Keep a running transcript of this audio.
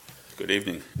Good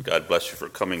evening. God bless you for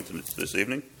coming this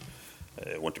evening.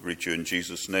 I want to greet you in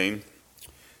Jesus' name.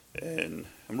 And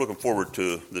I'm looking forward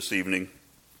to this evening,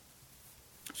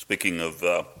 speaking of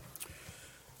the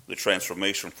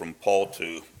transformation from Saul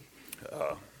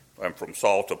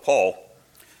to Paul.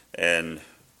 And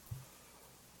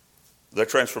that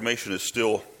transformation is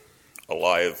still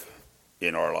alive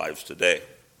in our lives today.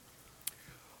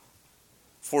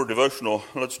 For devotional,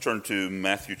 let's turn to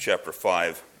Matthew chapter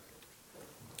 5.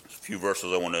 There's a few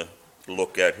verses I want to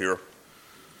look at here.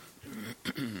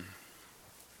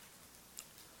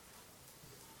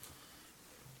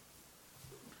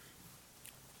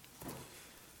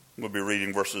 We'll be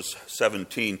reading verses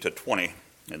 17 to 20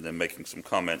 and then making some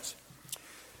comments.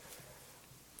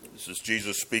 This is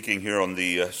Jesus speaking here on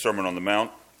the Sermon on the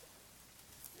Mount.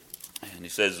 And he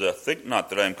says, "Think not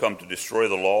that I am come to destroy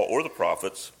the law or the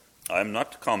prophets. I am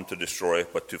not come to destroy,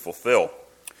 but to fulfill.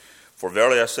 For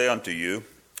verily I say unto you,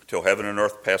 till heaven and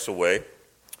earth pass away,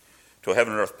 till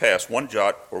heaven and earth pass, one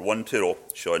jot or one tittle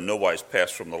shall in no wise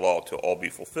pass from the law till all be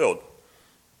fulfilled.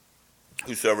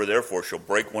 Whosoever therefore shall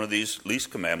break one of these least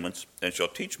commandments, and shall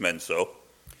teach men so,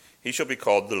 he shall be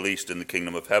called the least in the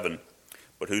kingdom of heaven.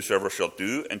 But whosoever shall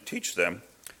do and teach them,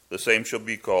 the same shall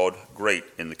be called great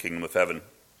in the kingdom of heaven.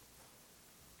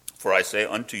 For I say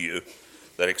unto you,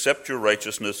 that except your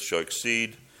righteousness shall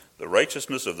exceed the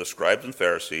righteousness of the scribes and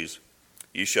Pharisees,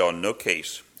 ye shall in no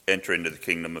case enter into the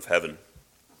kingdom of heaven."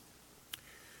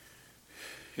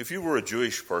 If you were a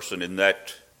Jewish person in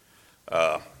that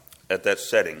at that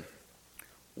setting,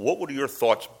 what would your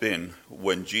thoughts been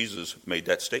when Jesus made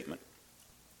that statement?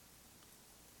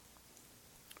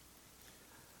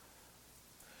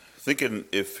 Thinking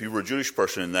if you were a Jewish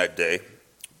person in that day,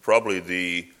 probably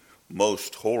the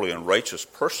most holy and righteous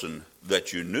person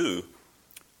that you knew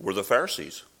were the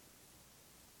Pharisees.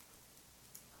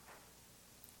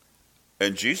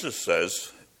 And Jesus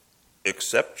says,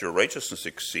 except your righteousness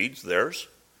exceeds theirs,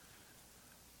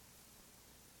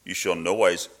 you shall no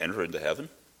wise enter into heaven.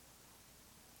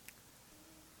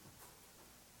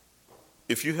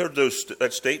 If you heard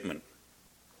that statement,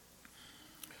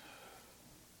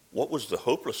 what was the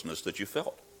hopelessness that you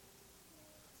felt?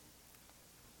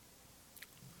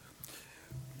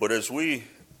 But as we'll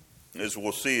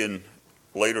see in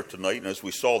later tonight, and as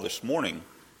we saw this morning,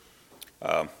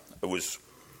 I was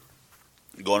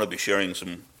going to be sharing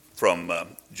some from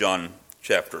John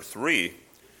chapter 3,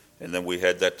 and then we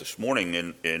had that this morning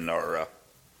in our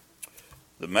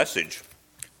the message.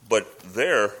 But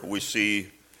there we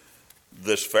see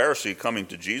this Pharisee coming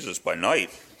to Jesus by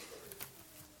night,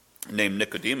 named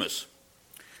Nicodemus,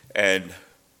 and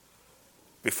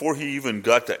before he even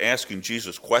got to asking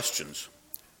Jesus questions,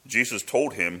 Jesus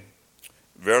told him,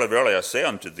 "Verily, verily, I say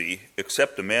unto thee,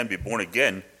 except a man be born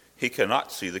again, he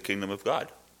cannot see the kingdom of God."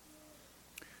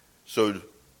 So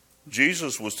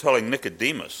Jesus was telling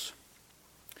Nicodemus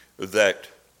that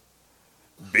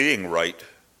being right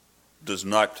does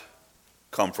not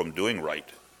come from doing right,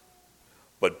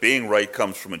 but being right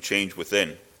comes from a change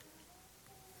within.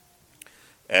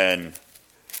 And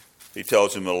he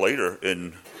tells him later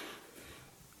in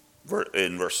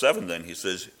verse 7 then, he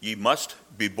says, "Ye must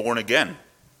be born again."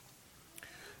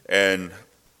 And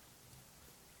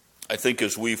I think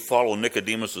as we follow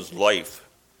Nicodemus's life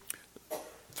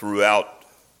throughout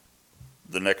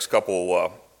the next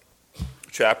couple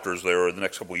chapters there, or the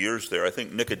next couple years there, I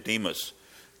think Nicodemus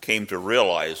came to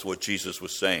realize what Jesus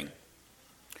was saying.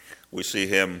 We see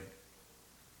him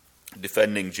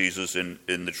defending Jesus in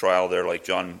the trial there, like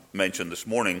John mentioned this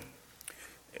morning.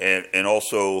 And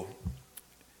also,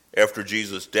 after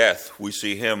Jesus' death, we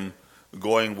see him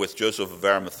going with Joseph of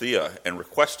Arimathea and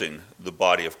requesting the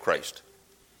body of Christ.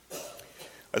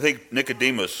 I think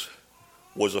Nicodemus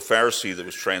was a Pharisee that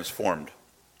was transformed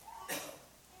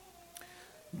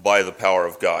by the power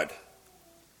of God.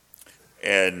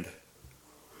 And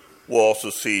we'll also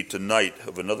see tonight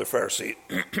of another Pharisee.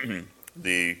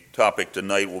 The topic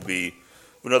tonight will be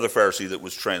another Pharisee that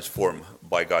was transformed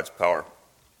by God's power.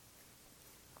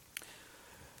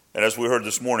 And as we heard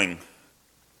this morning,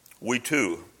 we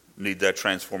too need that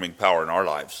transforming power in our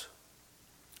lives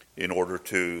in order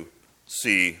to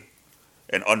see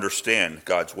and understand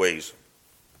God's ways.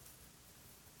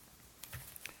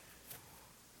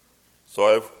 So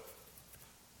I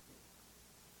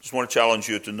just want to challenge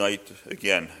you tonight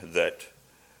again that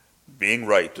being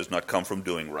right does not come from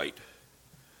doing right,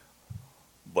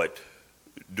 but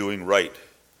doing right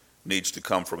needs to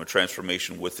come from a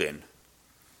transformation within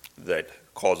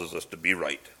that causes us to be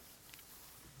right.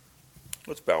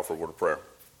 Let's bow for a word of prayer.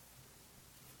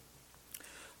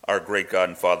 Our great God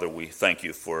and Father, we thank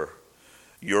you for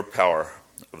your power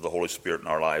of the Holy Spirit in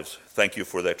our lives. Thank you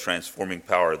for that transforming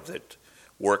power that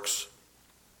works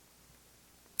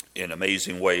in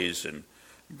amazing ways and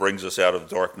brings us out of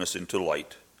darkness into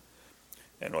light.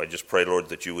 And I just pray, Lord,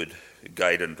 that you would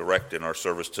guide and direct in our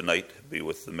service tonight, be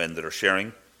with the men that are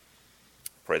sharing.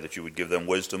 Pray that you would give them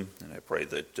wisdom, and I pray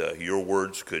that your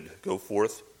words could go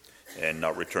forth and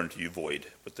not return to you void,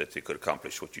 but that they could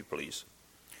accomplish what you please.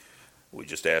 We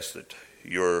just ask that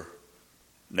your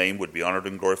name would be honored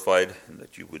and glorified, and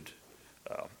that you would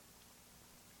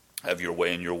have your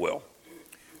way and your will.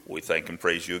 We thank and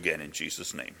praise you again in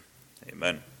Jesus' name.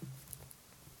 Amen.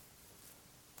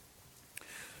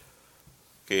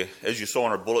 Okay, as you saw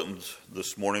in our bulletins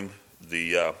this morning,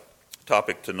 the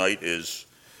topic tonight is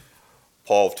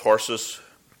Paul of Tarsus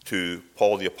to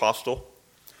Paul the Apostle.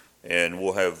 And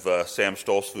we'll have Sam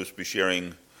Stoltzfus be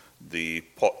sharing the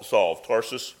Saul of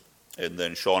Tarsus, and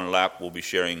then Sean Lapp will be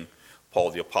sharing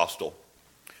Paul the Apostle.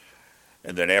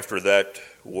 And then after that,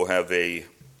 we'll have a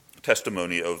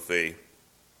testimony of a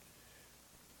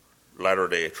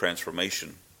latter-day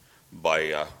transformation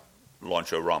by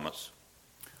Lancho Ramos.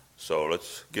 So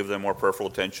let's give them our prayerful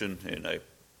attention, and I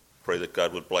pray that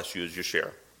God would bless you as you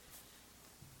share.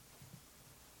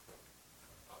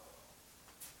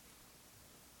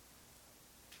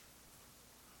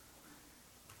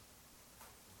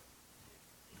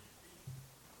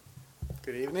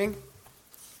 Good evening.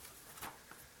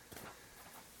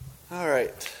 All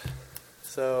right.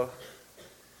 So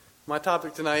my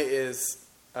topic tonight is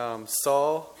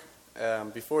Saul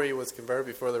before he was converted,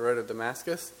 before the road of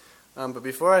Damascus. But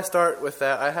before I start with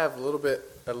that, I have a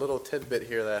little tidbit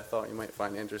here that I thought you might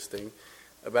find interesting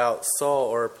about Saul,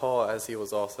 or Paul as he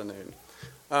was also known.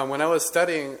 When I was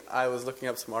studying, I was looking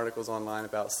up some articles online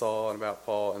about Saul and about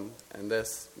Paul and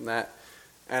this and that.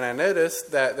 And I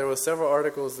noticed that there were several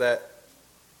articles that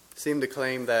seemed to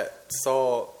claim that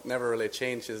Saul never really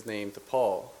changed his name to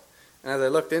Paul. And as I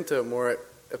looked into it more,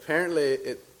 apparently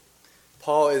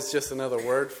Paul is just another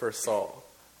word for Saul.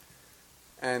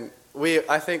 And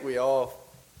I think we all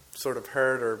sort of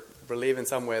heard or believe in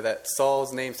some way that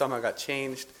Saul's name somehow got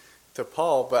changed to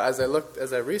Paul. But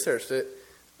as I researched it,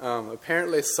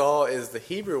 apparently Saul is the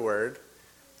Hebrew word,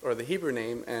 or the Hebrew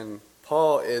name, and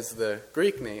Paul is the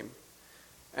Greek name.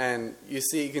 And you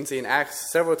can see in Acts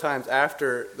several times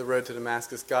after the road to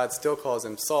Damascus, God still calls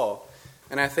him Saul.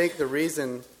 And I think the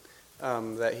reason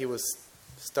that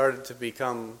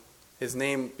his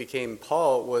name became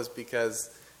Paul was because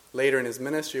later in his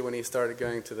ministry, when he started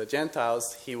going to the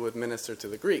Gentiles, he would minister to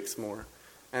the Greeks more.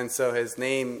 And so his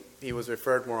name, he was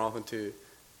referred to more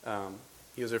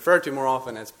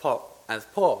often as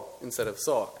Paul instead of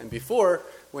Saul. And before,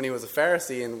 when he was a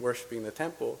Pharisee and worshiping the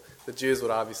temple, the Jews would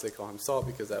obviously call him Saul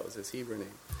because that was his Hebrew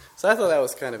name. So I thought that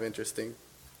was kind of interesting.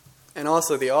 And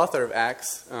also the author of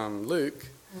Acts, Luke,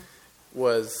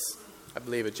 was, I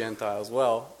believe, a Gentile as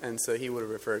well. And so he would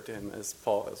have referred to him as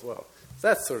Paul as well. So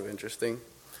that's sort of interesting.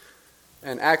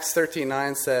 And Acts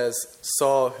 13:9 says,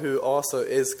 Saul, who also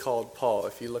is called Paul.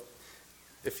 If you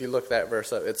look that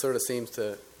verse up, it sort of seems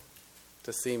to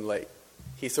seem like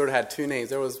he sort of had two names.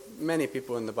 There was many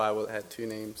people in the Bible that had two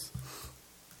names.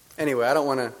 Anyway, I don't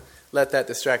want to let that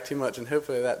distract too much, and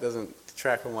hopefully that doesn't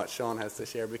detract from what Sean has to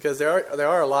share, because there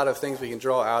are a lot of things we can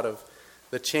draw out of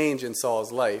the change in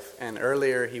Saul's life. And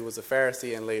earlier he was a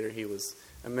Pharisee, and later he was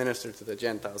a minister to the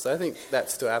Gentiles. So I think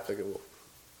that's still applicable.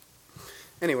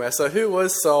 Anyway, so who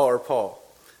was Saul or Paul?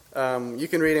 You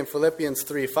can read in Philippians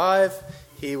 3:5.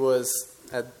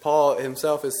 Paul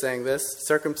himself is saying this: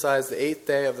 circumcised the 8th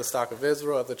day of the stock of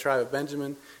Israel, of the tribe of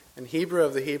Benjamin, and Hebrew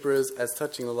of the Hebrews, as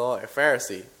touching the law, a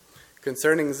Pharisee.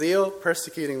 Concerning zeal,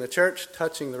 persecuting the church,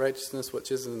 touching the righteousness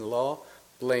which is in the law,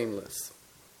 blameless.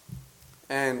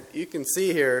 And you can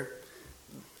see here,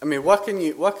 what can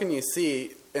you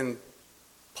see in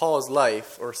Paul's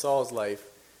life or Saul's life?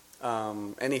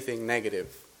 Anything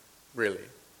negative, really?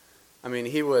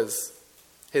 He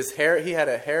had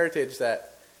a heritage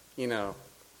that,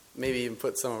 maybe even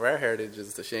put some of our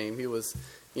heritages to shame. He was,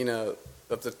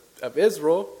 of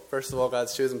Israel, first of all,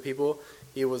 God's chosen people.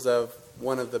 He was of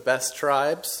one of the best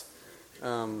tribes,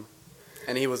 and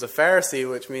he was a Pharisee,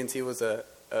 which means he was a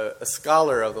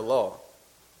scholar of the law.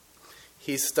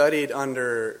 He studied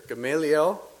under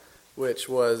Gamaliel, which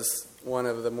was one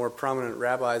of the more prominent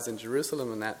rabbis in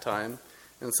Jerusalem in that time,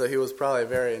 and so he was probably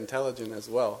very intelligent as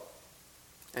well.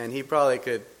 And he probably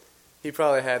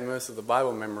had most of the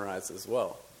Bible memorized as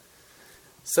well.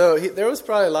 So there was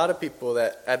probably a lot of people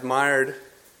that admired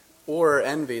or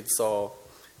envied Saul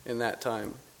in that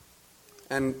time.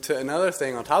 And another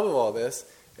thing on top of all this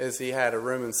is he had a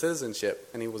Roman citizenship,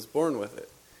 and he was born with it.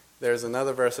 There's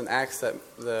another verse in Acts that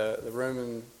the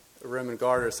Roman a Roman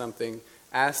guard or something,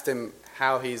 asked him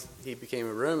how he became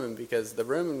a Roman, because the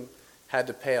Roman had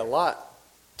to pay a lot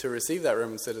to receive that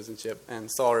Roman citizenship.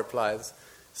 And Saul replies,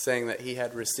 saying that he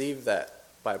had received that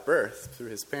by birth through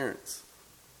his parents.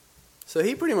 So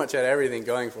he pretty much had everything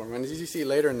going for him. And as you see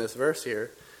later in this verse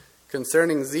here,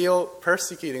 concerning zeal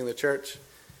persecuting the church,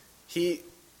 he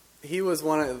was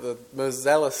one of the most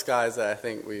zealous guys that I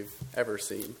think we've ever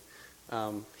seen.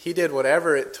 He did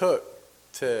whatever it took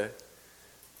to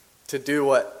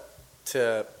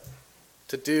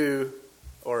do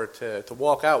or to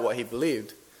walk out what he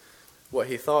believed, what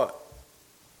he thought.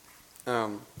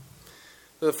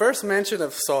 The first mention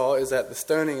of Saul is at the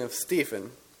stoning of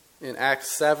Stephen in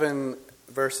Acts 7,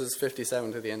 verses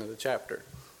 57 to the end of the chapter,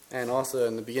 and also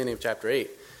in the beginning of chapter 8.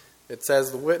 It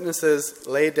says, the witnesses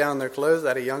laid down their clothes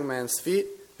at a young man's feet,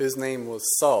 whose name was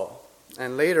Saul.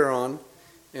 And later on,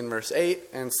 in verse 8,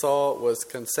 and Saul was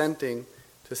consenting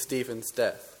to Stephen's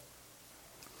death.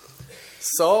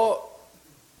 Saul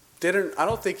I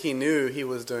don't think he knew he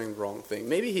was doing the wrong thing.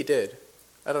 Maybe he did.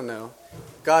 I don't know.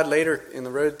 God later, in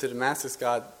the road to Damascus,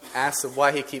 God asks him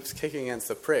why he keeps kicking against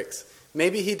the pricks.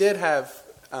 Maybe he did have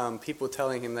people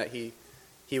telling him that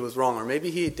he was wrong. Or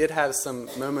maybe he did have some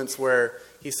moments where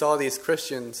he saw these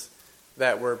Christians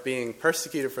that were being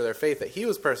persecuted for their faith, that he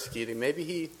was persecuting. Maybe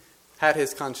he had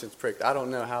his conscience pricked. I don't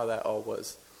know how that all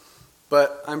was.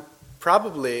 But I'm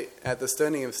probably, at the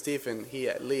stoning of Stephen,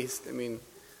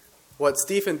 what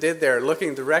Stephen did there,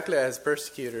 looking directly at his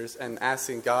persecutors and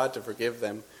asking God to forgive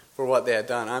them for what they had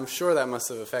done, I'm sure that must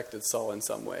have affected Saul in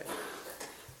some way.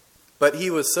 But he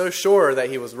was so sure that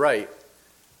he was right,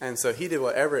 and so he did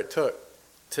whatever it took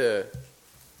to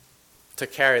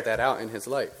carry that out in his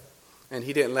life. And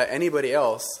he didn't let anybody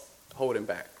else hold him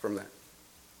back from that.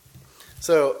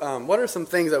 So what are some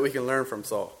things that we can learn from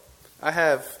Saul? I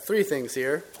have 3 things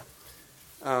here.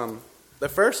 The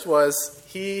first was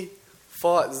he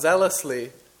fought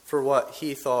zealously for what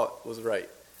he thought was right.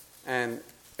 And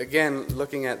again,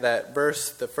 looking at that verse,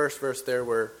 the first verse there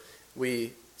where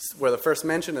the first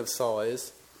mention of Saul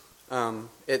is,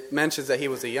 it mentions that he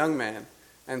was a young man.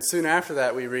 And soon after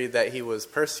that, we read that he was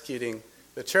persecuting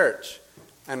the church.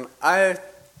 And I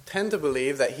tend to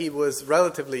believe that he was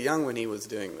relatively young when he was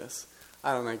doing this.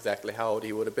 I don't know exactly how old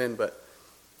he would have been, but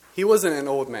he wasn't an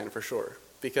old man for sure,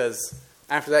 because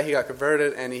after that he got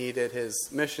converted and he did his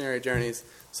missionary journeys.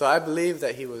 So I believe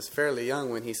that he was fairly young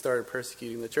when he started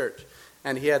persecuting the church.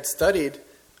 And he had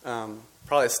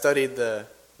probably studied the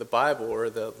Bible or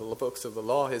the books of the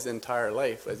law his entire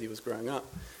life as he was growing up.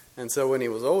 And so when he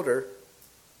was older,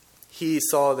 he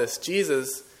saw this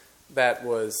Jesus that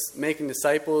was making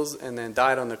disciples and then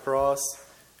died on the cross.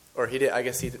 Or he did,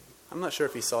 I'm not sure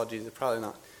if he saw Jesus, probably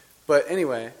not. But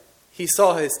anyway, he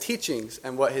saw his teachings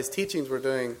and what his teachings were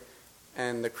doing,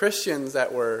 and the Christians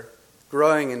that were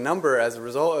growing in number as a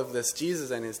result of this Jesus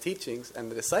and his teachings,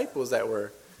 and the disciples that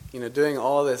were, doing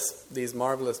all these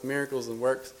marvelous miracles and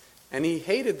works. And he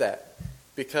hated that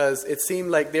because it seemed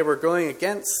like they were going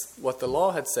against what the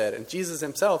law had said. And Jesus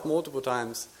himself multiple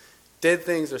times did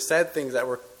things or said things that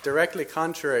were directly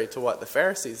contrary to what the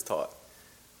Pharisees taught.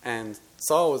 And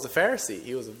Saul was a Pharisee.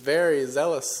 He was a very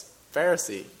zealous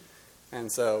Pharisee.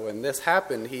 And so when this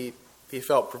happened, he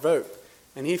felt provoked.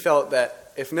 And he felt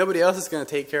that if nobody else is going to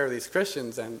take care of these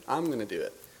Christians, then I'm going to do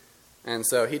it. And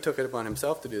so he took it upon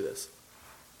himself to do this.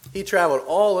 He traveled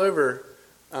all over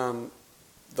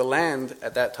the land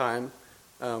at that time,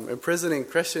 imprisoning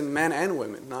Christian men and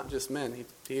women, not just men.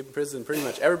 He imprisoned pretty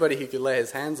much everybody he could lay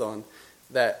his hands on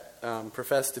that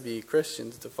professed to be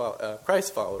Christians,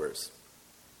 Christ followers.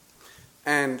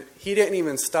 And he didn't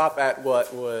even stop at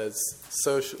what was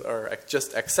social or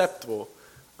just acceptable.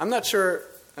 I'm not sure,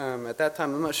 at that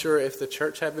time, I'm not sure if the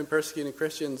church had been persecuting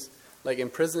Christians, like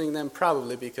imprisoning them,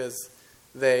 probably because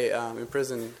they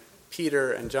imprisoned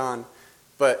Peter and John.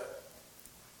 But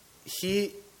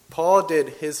Paul did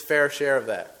his fair share of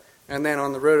that. And then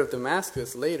on the road of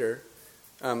Damascus later,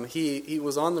 he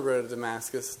was on the road of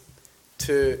Damascus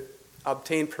to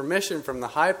obtain permission from the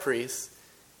high priest,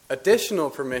 additional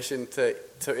permission to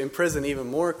imprison even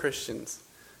more Christians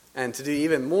and to do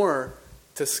even more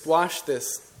to squash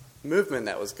this movement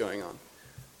that was going on.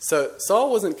 So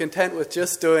Saul wasn't content with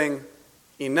just doing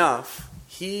enough.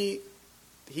 He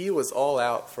was all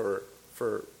out for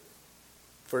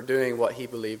doing what he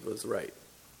believed was right.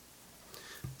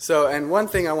 So, and one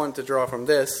thing I want to draw from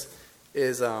this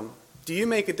is, do you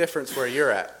make a difference where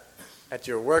you're at? At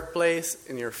your workplace,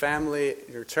 in your family,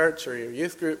 your church, or your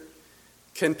youth group?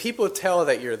 Can people tell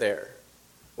that you're there?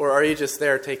 Or are you just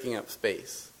there taking up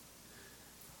space?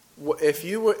 If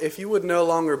you would no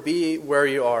longer be where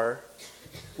you are,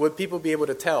 would people be able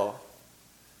to tell?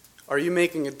 Are you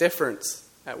making a difference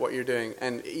at what you're doing?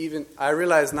 And even I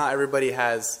realize not everybody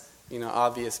has,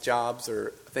 obvious jobs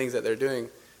or things that they're doing,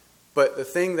 but the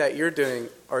thing that you're doing,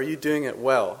 are you doing it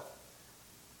well?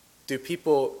 Do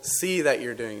people see that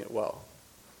you're doing it well?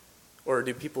 Or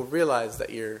do people realize that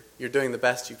you're doing the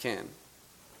best you can? And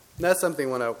that's something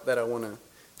that I want to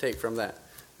take from that.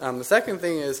 The second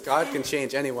thing is God can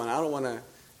change anyone. I don't want to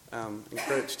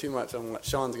encourage too much on what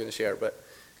Sean's going to share, but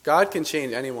God can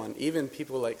change anyone, even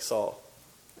people like Saul.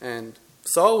 And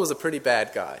Saul was a pretty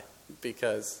bad guy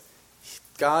because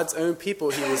God's own people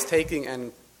he was taking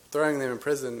and throwing them in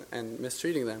prison and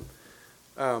mistreating them.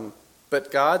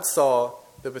 But God saw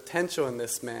the potential in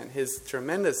this man, his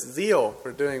tremendous zeal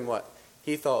for doing what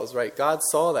he thought was right. God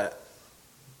saw that.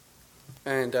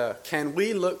 And can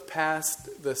we look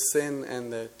past the sin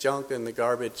and the junk and the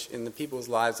garbage in the people's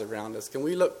lives around us? Can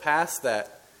we look past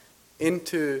that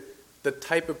into the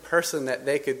type of person that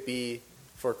they could be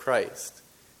for Christ?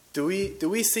 Do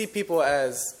we see people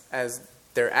as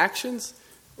their actions,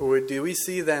 or do we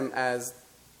see them as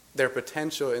their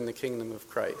potential in the kingdom of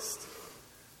Christ?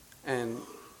 And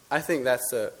I think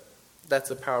that's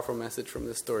a powerful message from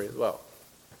this story as well.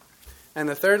 And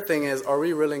the third thing is, are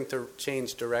we willing to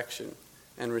change direction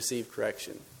and receive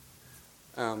correction?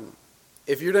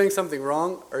 If you're doing something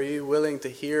wrong, are you willing to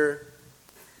hear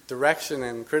direction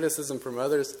and criticism from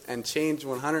others and change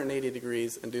 180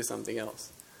 degrees and do something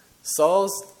else?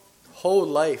 Saul's whole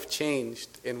life changed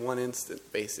in one instant,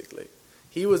 basically.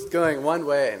 He was going one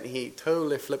way and he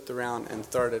totally flipped around and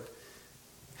started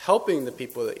helping the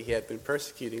people that he had been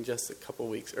persecuting just a couple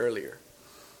weeks earlier.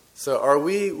 So are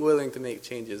we willing to make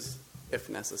changes if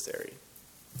necessary?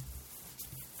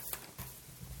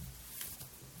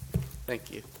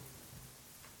 Thank you.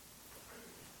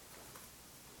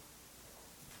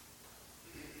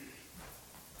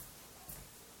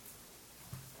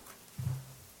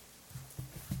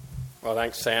 Well,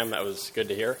 thanks, Sam. That was good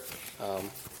to hear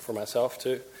for myself,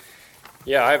 too.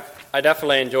 Yeah, I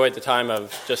definitely enjoyed the time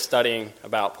of just studying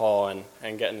about Paul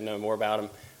and getting to know more about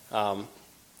him.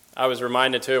 I was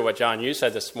reminded, too, of what John, you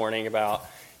said this morning about,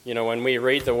 when we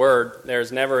read the Word,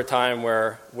 there's never a time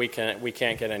where we can't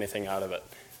get anything out of it.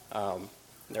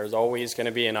 There's always going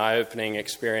to be an eye-opening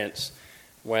experience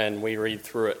when we read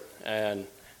through it. And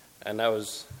that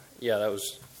was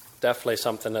definitely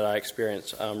something that I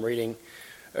experienced reading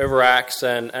over Acts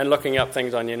and looking up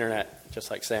things on the internet,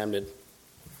 just like Sam did.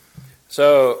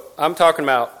 So I'm talking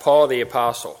about Paul the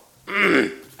Apostle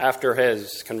after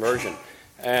his conversion.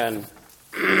 And,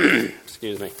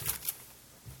 excuse me.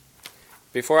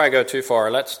 Before I go too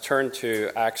far, let's turn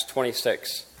to Acts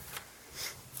 26.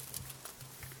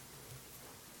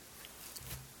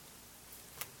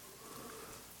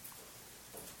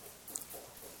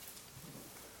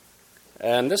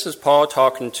 And this is Paul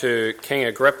talking to King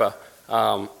Agrippa.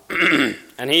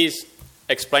 And he's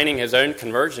explaining his own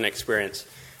conversion experience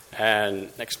and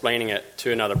explaining it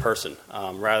to another person,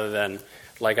 rather than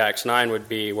like Acts 9 would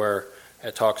be, where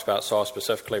it talks about Saul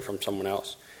specifically from someone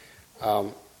else.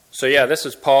 This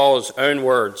is Paul's own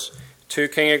words to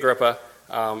King Agrippa,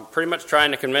 pretty much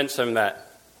trying to convince him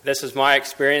that this is my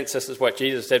experience, this is what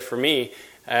Jesus did for me,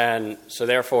 and so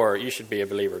therefore you should be a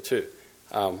believer too.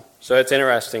 So it's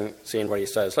interesting seeing what he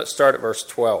says. Let's start at verse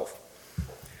 12.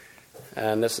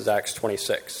 And this is Acts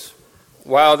 26.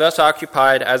 While thus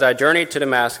occupied, as I journeyed to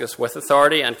Damascus with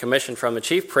authority and commission from the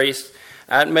chief priest,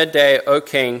 at midday, O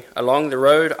king, along the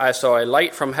road I saw a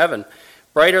light from heaven,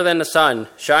 brighter than the sun,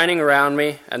 shining around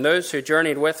me and those who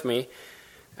journeyed with me.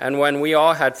 And when we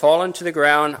all had fallen to the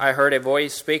ground, I heard a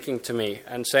voice speaking to me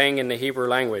and saying in the Hebrew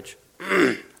language,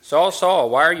 Saul, Saul,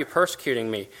 why are you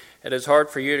persecuting me? It is hard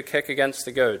for you to kick against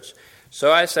the goads.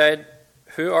 So I said,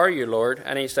 Who are you, Lord?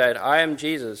 And he said, I am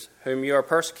Jesus, whom you are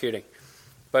persecuting.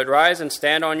 But rise and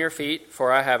stand on your feet,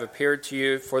 for I have appeared to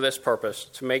you for this purpose,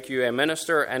 to make you a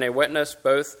minister and a witness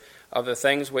both of the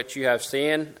things which you have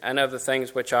seen and of the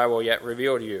things which I will yet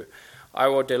reveal to you. I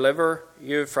will deliver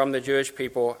you from the Jewish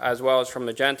people as well as from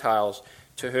the Gentiles,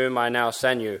 to whom I now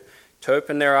send you, to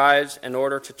open their eyes in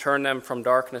order to turn them from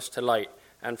darkness to light,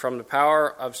 and from the power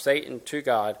of Satan to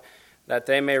God, that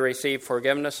they may receive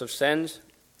forgiveness of sins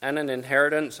and an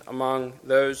inheritance among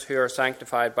those who are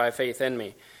sanctified by faith in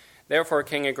me. Therefore,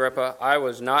 King Agrippa, I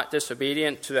was not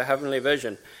disobedient to the heavenly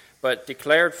vision, but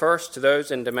declared first to those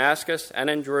in Damascus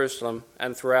and in Jerusalem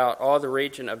and throughout all the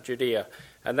region of Judea,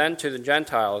 and then to the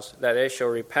Gentiles, that they shall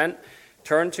repent,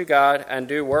 turn to God, and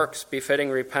do works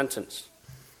befitting repentance.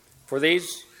 For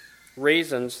these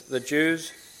reasons the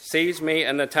Jews seized me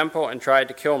in the temple and tried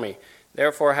to kill me.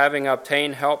 Therefore, having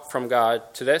obtained help from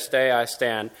God, to this day I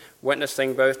stand,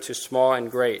 witnessing both to small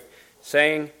and great,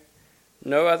 saying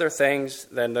no other things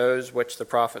than those which the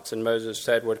prophets and Moses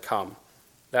said would come,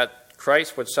 that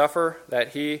Christ would suffer, that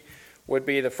he would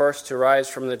be the first to rise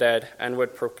from the dead, and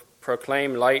would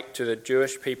proclaim light to the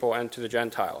Jewish people and to the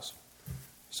Gentiles.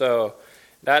 So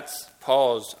that's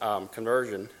Paul's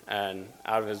conversion, and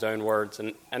out of his own words.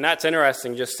 And that's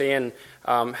interesting, just seeing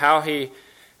how he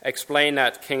explained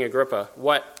that to King Agrippa.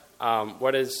 What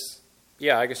is,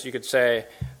 I guess you could say,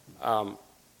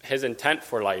 his intent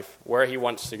for life, where he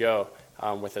wants to go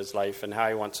with his life, and how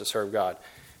he wants to serve God.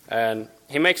 And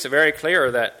he makes it very clear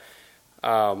that,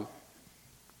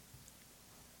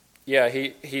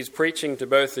 he's preaching to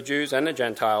both the Jews and the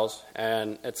Gentiles,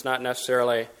 and it's not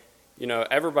necessarily,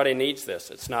 everybody needs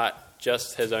this. It's not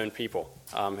just his own people,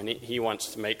 and he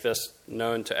wants to make this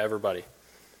known to everybody.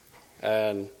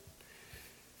 And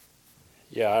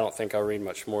I don't think I'll read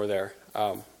much more there.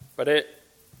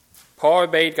 Paul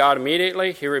obeyed God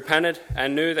immediately. He repented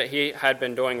and knew that he had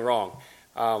been doing wrong.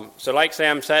 So like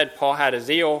Sam said, Paul had a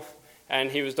zeal,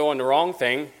 and he was doing the wrong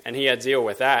thing, and he had zeal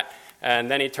with that.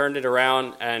 And then he turned it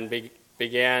around and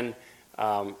began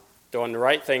doing the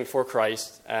right thing for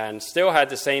Christ, and still had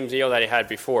the same zeal that he had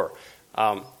before.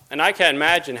 And I can't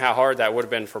imagine how hard that would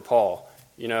have been for Paul.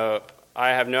 I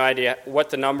have no idea what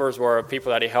the numbers were of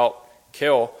people that he helped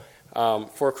kill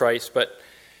for Christ, but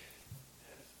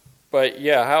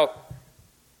how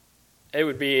it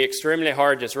would be extremely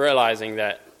hard just realizing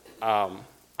that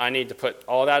I need to put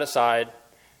all that aside.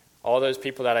 All those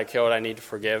people that I killed, I need to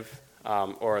forgive,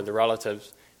 or the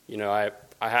relatives. I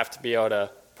have to be able to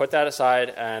put that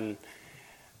aside and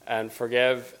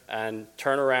forgive and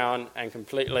turn around and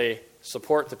completely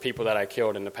support the people that I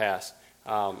killed in the past,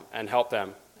 and help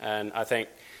them. And I think,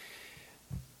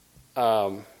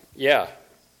 I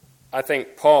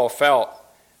think Paul felt,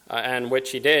 and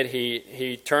which he did,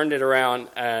 he turned it around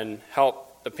and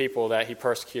helped the people that he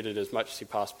persecuted as much as he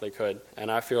possibly could.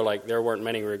 And I feel like there weren't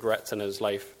many regrets in his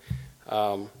life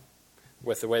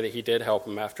with the way that he did help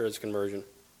him after his conversion.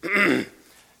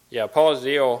 Paul's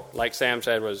zeal, like Sam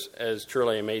said, is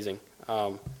truly amazing.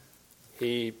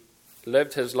 He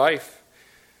lived his life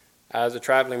as a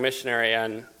traveling missionary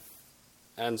and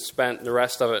spent the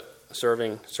rest of it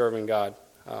serving God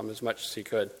as much as he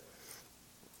could.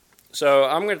 So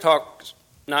I'm going to talk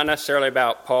not necessarily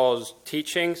about Paul's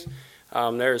teachings.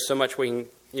 There's so much we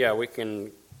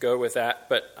can go with that,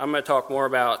 but I'm going to talk more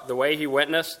about the way he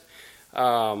witnessed,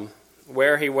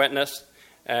 where he witnessed,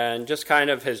 and just kind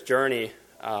of his journey,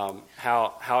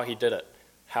 how he did it,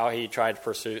 how he tried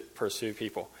to pursue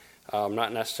people,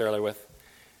 not necessarily with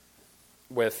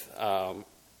the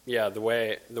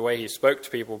way he spoke to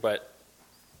people, but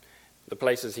the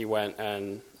places he went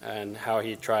and how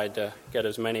he tried to get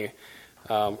as many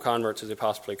converts as he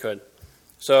possibly could.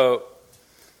 So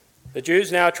the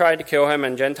Jews now tried to kill him,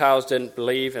 and Gentiles didn't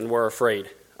believe and were afraid.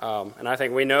 And I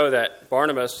think we know that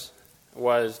Barnabas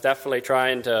was definitely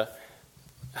trying to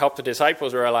help the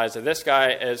disciples realize that this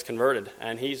guy is converted,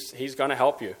 and he's going to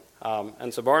help you.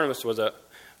 And so Barnabas was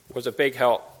a big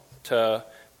help to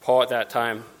Paul at that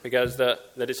time, because the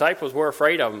disciples were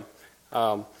afraid of him.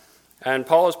 And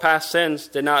Paul's past sins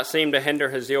did not seem to hinder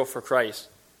his zeal for Christ.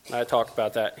 I talked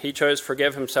about that. He chose to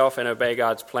forgive himself and obey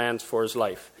God's plans for his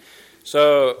life.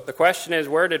 So the question is,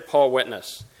 where did Paul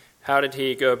witness? How did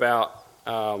he go about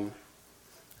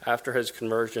after his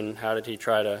conversion? How did he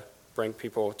try to bring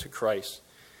people to Christ?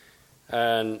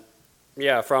 And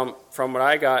from what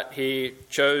I got, he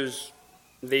chose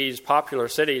these popular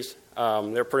cities.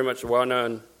 They're pretty much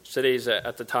well-known cities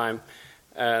at the time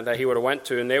that he would have went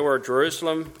to, and they were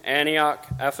Jerusalem, Antioch,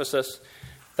 Ephesus,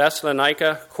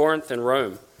 Thessalonica, Corinth, and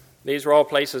Rome. These were all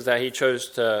places that he chose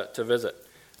to visit.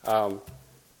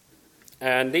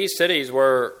 And these cities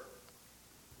were,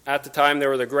 at the time, they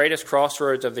were the greatest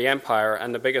crossroads of the empire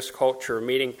and the biggest culture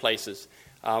meeting places,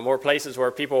 or places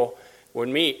where people would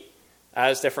meet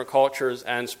as different cultures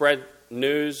and spread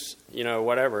news,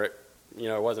 whatever. It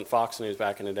wasn't Fox News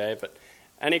back in the day, but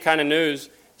any kind of news.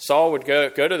 Saul would go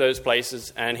to those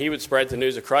places, and he would spread the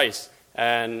news of Christ.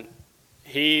 And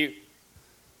he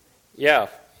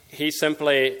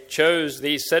simply chose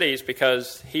these cities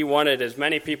because he wanted as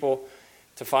many people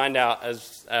to find out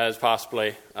as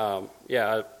possibly,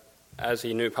 as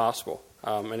he knew possible.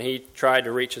 And he tried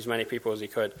to reach as many people as he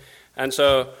could. And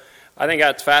so I think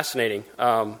that's fascinating.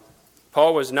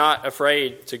 Paul was not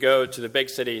afraid to go to the big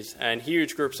cities and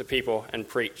huge groups of people and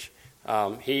preach.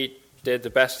 He did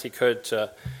the best he could to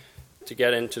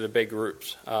get into the big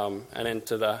groups and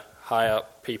into the high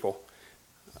up people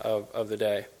of the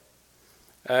day.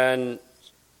 And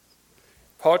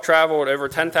Paul traveled over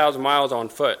 10,000 miles on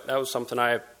foot. That was something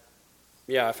I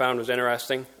found was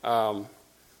interesting.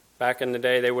 back in the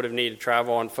day, they would have needed to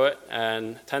travel on foot,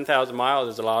 and 10,000 miles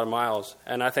is a lot of miles.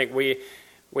 And I think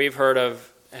we've heard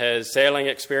of his sailing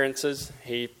experiences.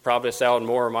 He probably sailed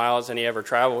more miles than he ever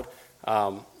traveled.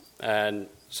 And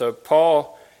so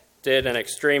Paul did an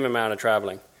extreme amount of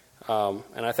traveling.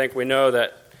 And I think we know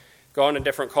that going to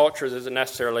different cultures isn't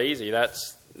necessarily easy. That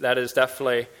is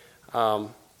definitely,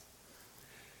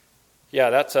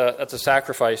 that's a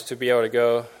sacrifice to be able to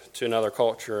go to another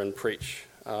culture and preach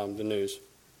the news.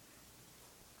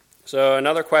 So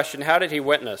another question, how did he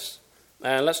witness?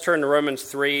 And let's turn to Romans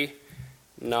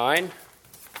 3:9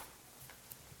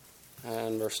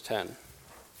 and verse 10.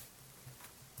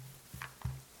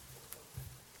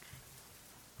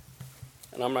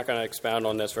 And I'm not going to expound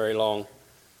on this very long.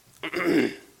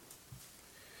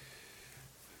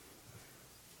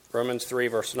 Romans 3,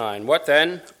 verse 9. What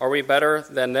then? Are we better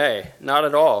than they? Not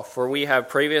at all, for we have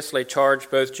previously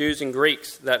charged both Jews and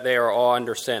Greeks that they are all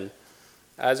under sin.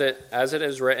 As it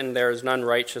is written, there is none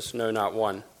righteous, no, not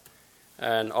one.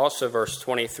 And also verse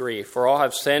 23. For all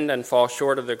have sinned and fall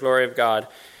short of the glory of God,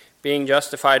 being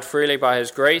justified freely by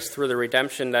his grace through the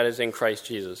redemption that is in Christ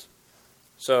Jesus.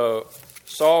 So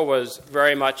Saul was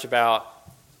very much about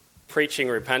preaching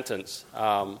repentance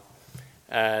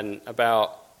and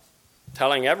about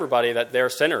telling everybody that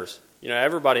they're sinners.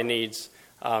 Everybody needs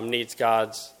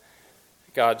God's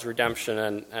redemption,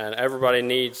 and everybody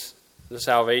needs the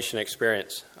salvation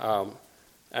experience.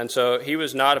 And so he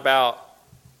was not about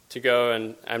to go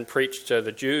and preach to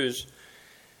the Jews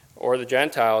or the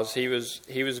Gentiles. He was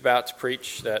about to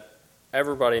preach that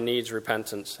everybody needs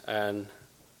repentance, and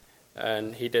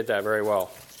he did that very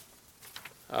well.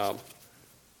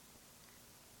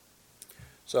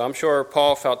 So I'm sure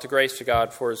Paul felt the grace of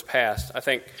God for his past. I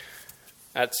think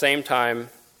at the same time,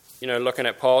 looking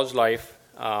at Paul's life,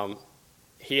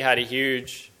 he had a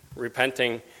huge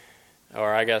repenting,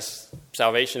 or I guess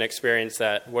salvation experience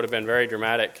that would have been very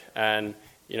dramatic. And,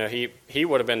 he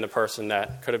would have been the person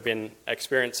that could have been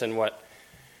experiencing what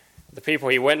the people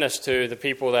he witnessed to, the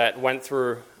people that went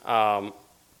through,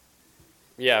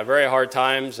 very hard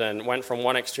times and went from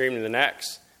one extreme to the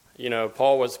next.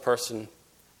 Paul was the person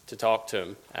to talk to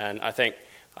him. And I think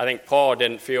Paul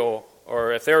didn't feel,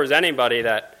 or if there was anybody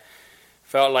that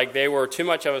felt like they were too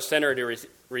much of a sinner to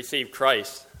receive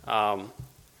Christ,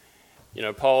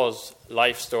 Paul's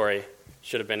life story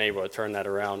should have been able to turn that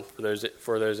around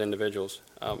for those individuals.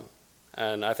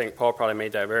 And I think Paul probably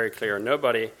made that very clear.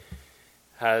 Nobody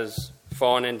has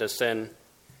fallen into sin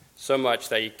so much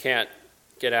that you can't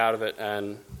get out of it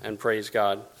and praise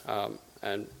God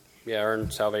and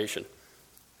earn salvation.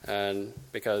 And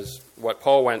because what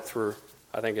Paul went through,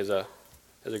 I think, is a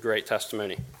great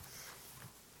testimony.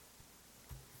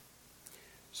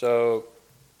 So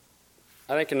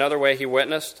I think another way he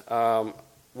witnessed,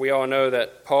 we all know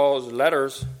that Paul's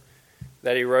letters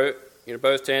that he wrote,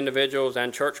 both to individuals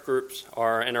and church groups,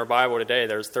 are in our Bible today.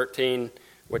 There's 13,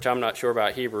 which I'm not sure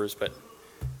about Hebrews, but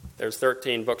there's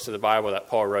 13 books of the Bible that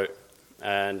Paul wrote.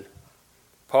 And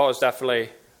Paul is definitely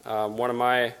one of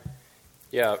my...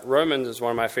 Romans is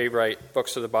one of my favorite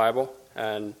books of the Bible,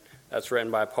 and that's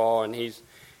written by Paul, and he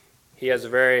has a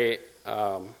very,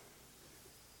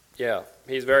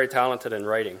 he's very talented in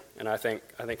writing, and I think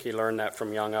he learned that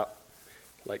from young up,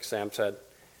 like Sam said.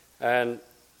 And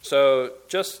so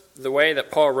just the way that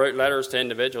Paul wrote letters to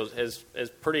individuals is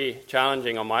pretty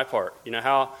challenging on my part.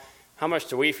 How much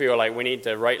do we feel like we need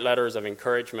to write letters of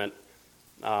encouragement,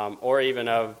 or even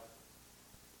of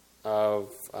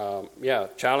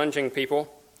challenging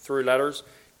people through letters?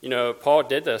 Paul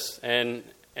did this in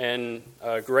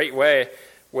a great way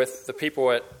with the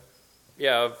people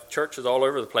of churches all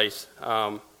over the place.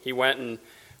 He went and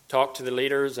talked to the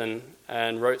leaders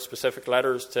and wrote specific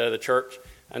letters to the church,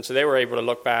 and so they were able to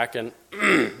look back and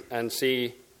and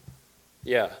see.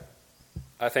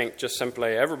 I think just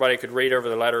simply everybody could read over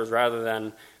the letters rather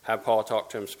than have Paul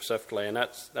talk to him specifically, and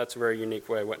that's a very unique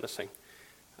way of witnessing.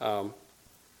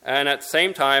 And at the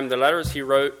same time, the letters he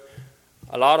wrote,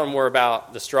 a lot of them were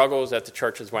about the struggles that the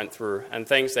churches went through and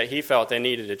things that he felt they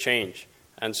needed to change.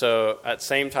 And so at the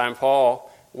same time,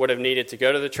 Paul would have needed to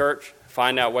go to the church,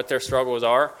 find out what their struggles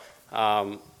are,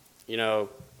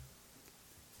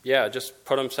 just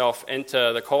put himself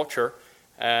into the culture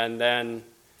and then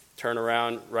turn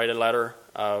around, write a letter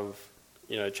of,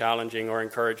 challenging or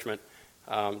encouragement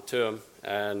to them,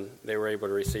 and they were able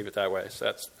to receive it that way. So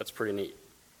that's pretty neat.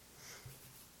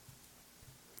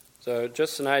 So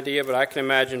just an idea, but I can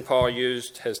imagine Paul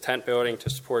used his tent building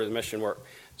to support his mission work.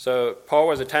 So Paul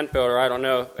was a tent builder. I don't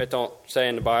know. It don't say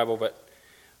in the Bible, but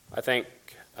I think,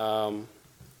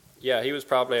 he was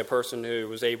probably a person who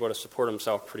was able to support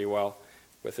himself pretty well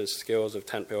with his skills of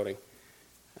tent building.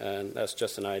 And that's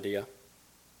just an idea.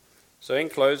 So in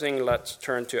closing, let's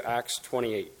turn to Acts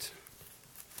 28.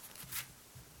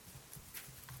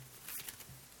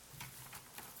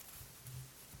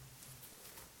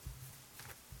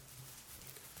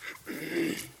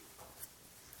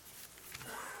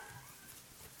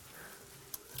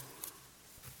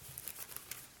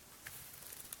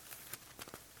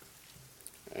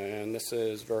 And this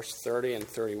is verse 30 and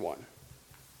 31.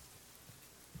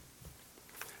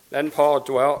 Then Paul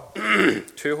dwelt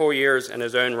 2 whole years in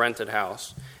his own rented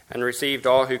house, and received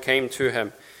all who came to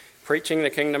him, preaching the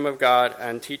kingdom of God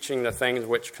and teaching the things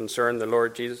which concern the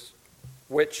Lord Jesus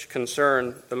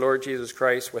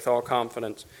Christ with all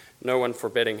confidence, no one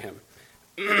forbidding him.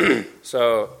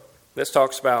 So this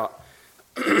talks about,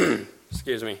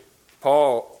 excuse me,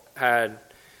 Paul had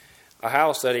a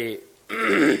house that he,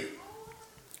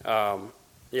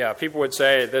 people would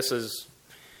say this is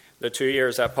the 2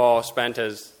 years that Paul spent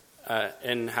as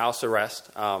in house arrest,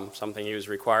 something he was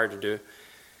required to do.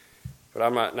 But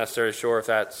I'm not necessarily sure if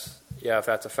that's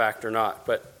a fact or not.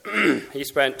 But he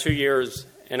spent 2 years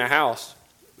in a house,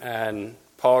 and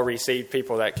Paul received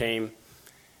people that came,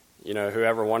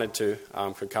 whoever wanted to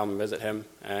could come and visit him,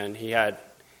 and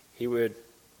he would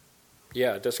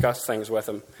discuss things with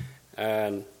them.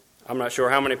 And I'm not sure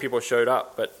how many people showed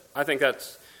up, but I think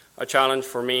that's a challenge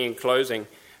for me in closing.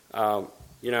 How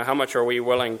much are we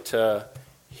willing to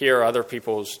hear other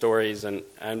people's stories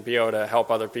and be able to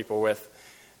help other people with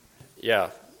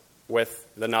the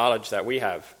knowledge that we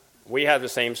have. We have the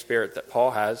same spirit that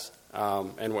Paul has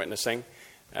in witnessing,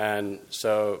 and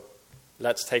so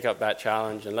let's take up that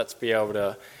challenge and let's be able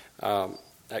to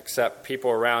accept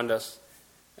people around us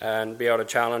and be able to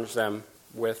challenge them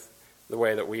with the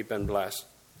way that we've been blessed.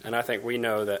 And I think we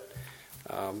know that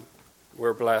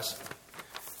we're blessed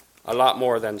a lot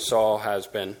more than Saul has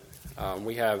been.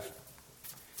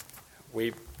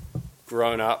 We've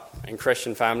grown up in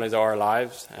Christian families all our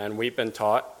lives, and we've been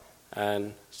taught,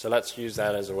 and so let's use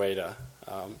that as a way to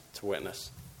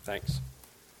witness. Thanks.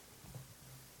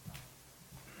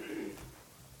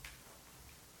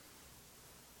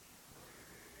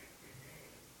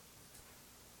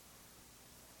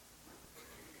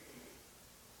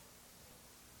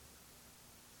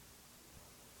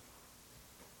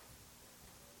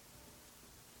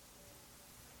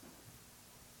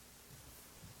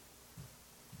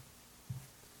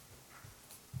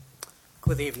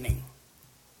 Good evening.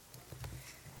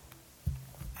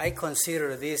 I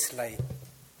consider this like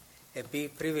a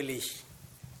big privilege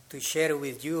to share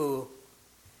with you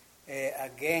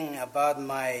again about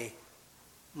my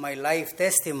life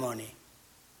testimony.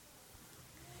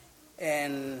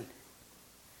 And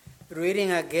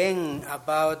reading again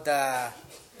about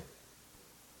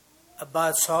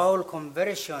Saul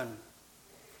conversion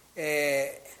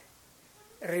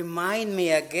remind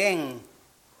me again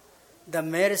the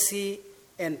mercy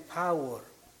and power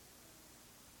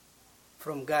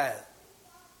from God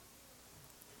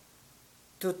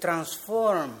to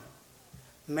transform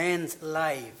man's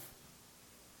life,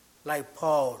 like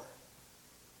Paul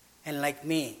and like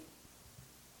me.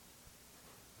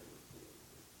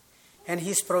 And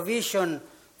his provision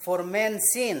for man's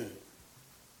sin.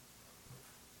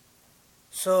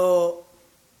 So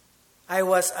I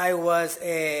was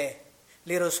a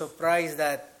little surprised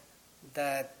that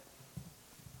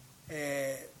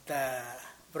the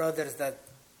brothers that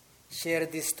share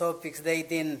these topics, they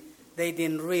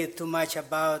didn't read too much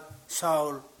about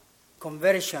Saul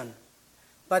conversion.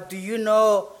 But do you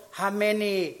know how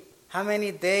many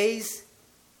days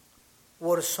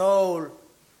were Saul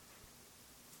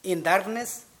in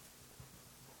darkness?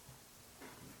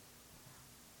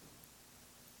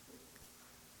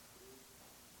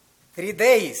 3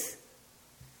 days.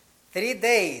 3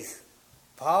 days.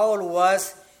 Paul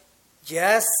was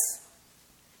just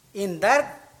in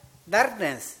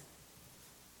darkness.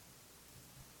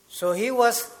 So he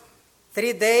was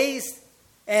 3 days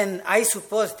and I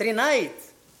suppose 3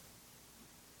 nights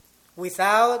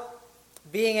without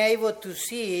being able to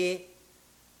see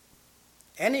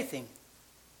anything.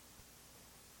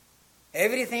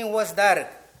 Everything was dark.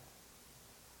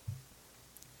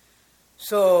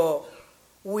 So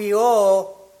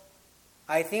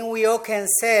I think we all can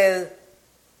say,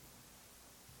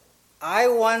 I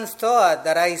once thought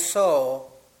that I saw,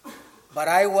 but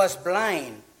I was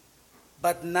blind.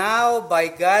 But now, by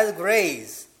God's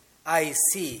grace, I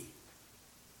see.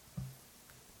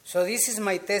 So this is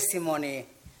my testimony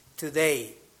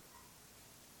today.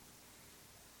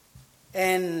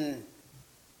 And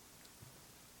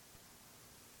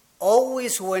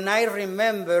always when I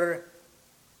remember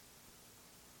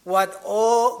what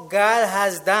all God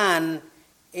has done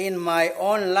in my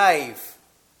own life,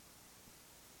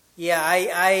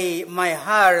 my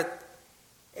heart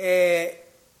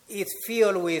is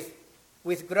filled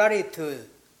with gratitude.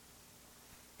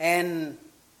 And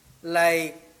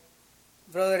like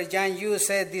Brother John Yu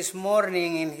said this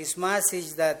morning in his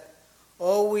message, that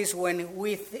always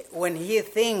when he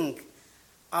think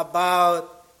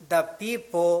about the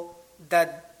people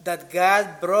that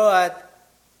God brought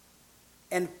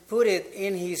and put it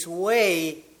in his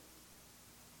way,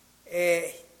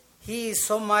 he is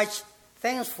so much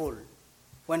thankful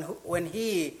when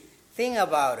he think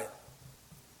about it.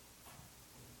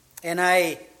 And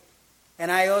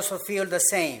I also feel the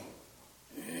same.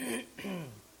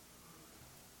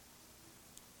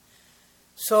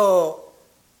 So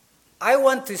I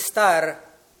want to start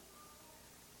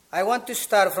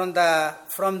from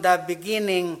the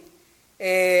beginning,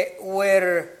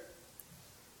 where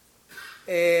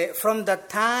from the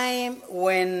time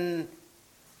when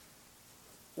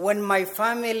my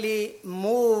family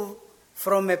moved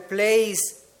from a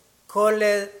place called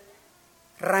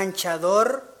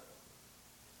Ranchador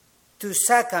to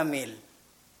Sacamil.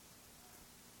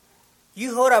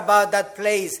 You heard about that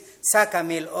place,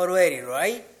 Sacamil, already,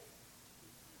 right?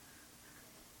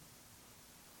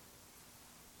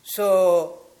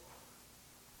 So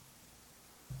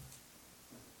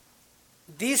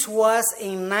this was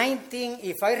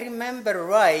if I remember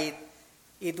right,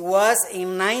 it was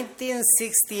in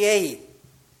 1968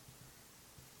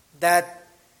 that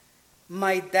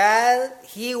my dad,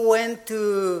 he went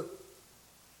to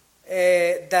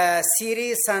the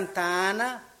city Santa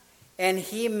Ana, and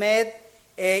he met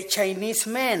a Chinese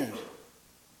man.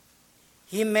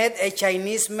 He met a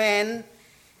Chinese man,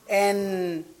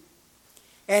 and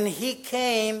he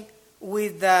came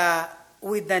with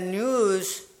the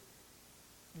news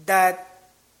that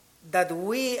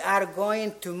we are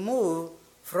going to move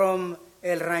from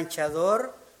El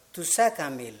Ranchador to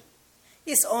Sacamil.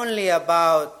 It's only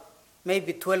about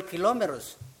maybe 12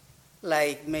 kilometers,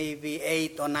 like maybe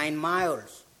 8 or 9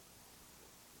 miles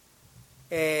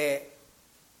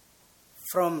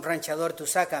from Ranchador to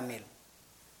Sacamil.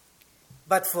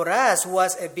 But for us,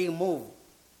 was a big move.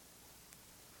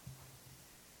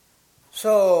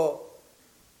 So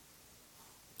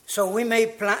we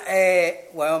made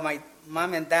my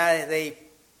mom and dad, they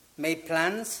made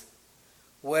plans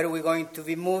where we're going to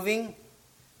be moving.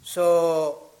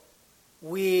 So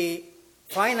we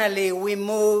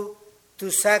moved to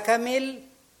Sacamil,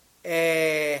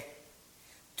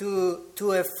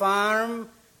 to a farm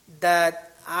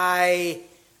that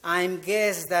I'm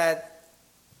guess that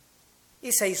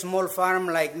it's a small farm,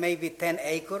 like maybe 10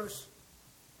 acres.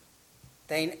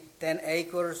 10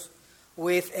 acres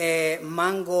with a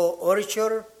mango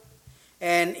orchard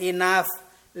and enough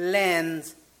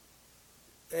land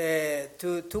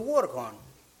to work on.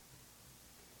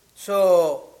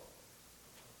 So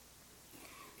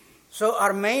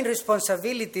our main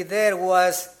responsibility there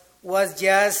was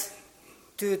just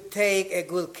to take a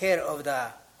good care of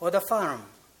the farm.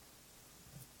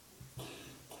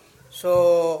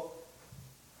 So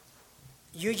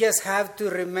you just have to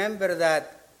remember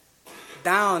that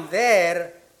down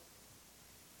there,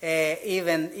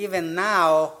 even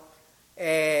now,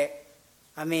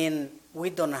 we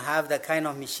don't have the kind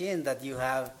of machine that you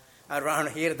have around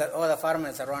here, that other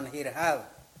farmers around here have.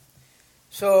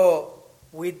 So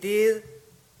we did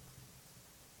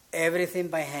everything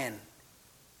by hand.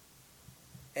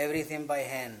 Everything by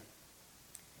hand.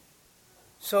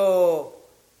 So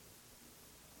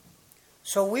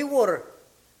we were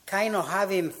kind of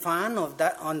having fun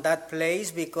on that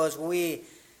place, because when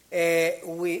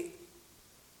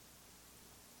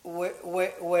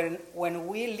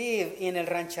we live in El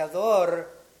Ranchador,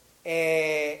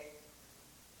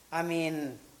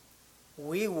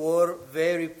 we were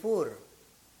very poor.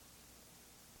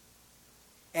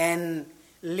 And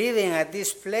living at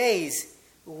this place,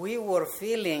 we were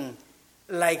feeling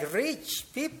like rich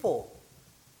people.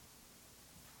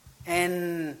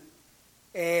 And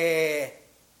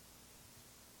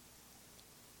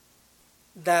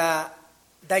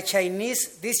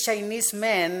this Chinese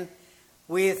man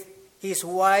with his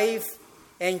wife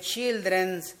and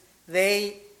children,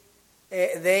 they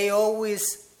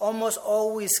almost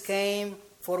always came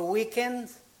for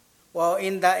weekends. Well,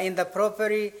 in the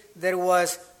property there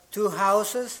was 2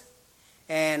 houses,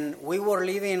 and we were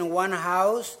living in one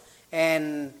house,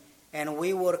 and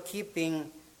we were keeping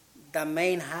the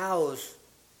main house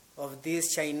of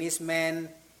this Chinese man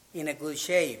in a good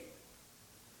shape.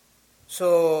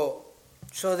 So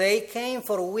they came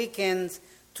for weekends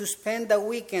to spend the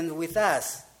weekend with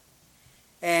us.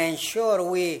 And sure,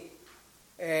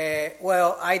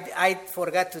 I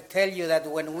forgot to tell you that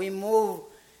when we moved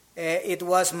it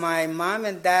was my mom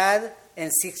and dad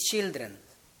and 6 children.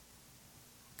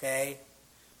 Okay?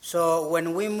 So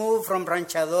when we moved from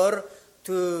Ranchador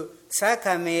to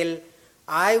Sacamil,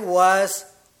 I was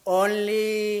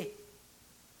only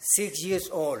 6 years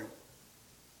old.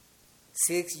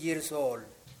 6 years old.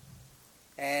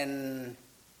 And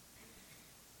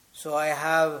so I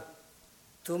have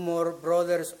 2 more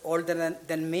brothers older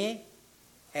than me,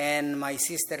 and my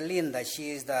sister Linda.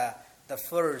 She is the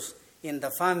first in the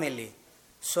family.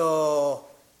 So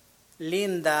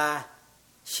Linda,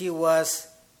 she was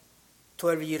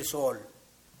 12 years old.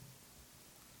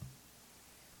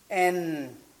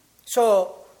 And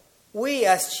so we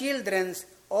as children,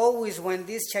 always when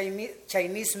this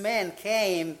Chinese man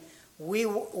came,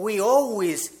 we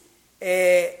always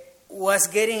was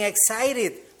getting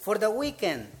excited for the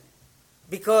weekend,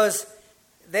 because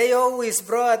they always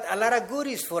brought a lot of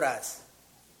goodies for us.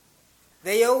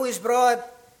 They almost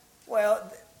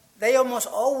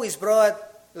always brought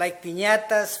like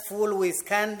piñatas full with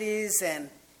candies, and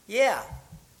yeah,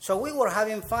 so we were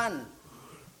having fun.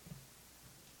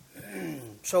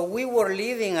 So we were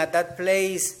living at that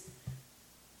place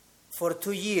for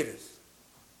 2 years.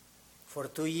 For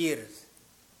 2 years.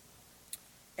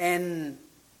 And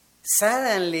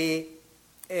suddenly,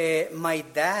 my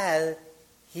dad,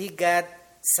 he got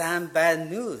some bad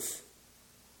news.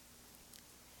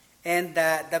 And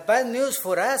the bad news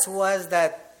for us was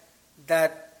that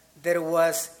there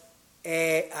was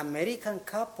an American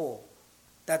couple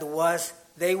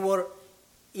they were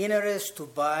interested to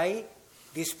buy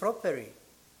this property.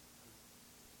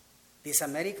 This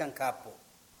American couple.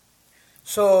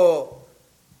 So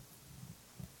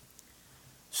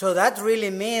that really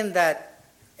means that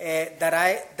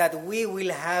we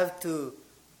will have to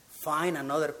find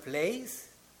another place,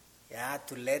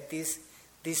 to let this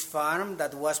farm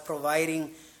that was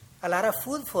providing a lot of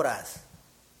food for us,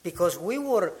 because we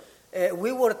were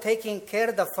taking care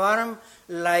of the farm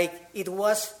like it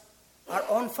was our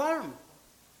own farm.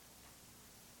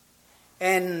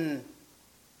 And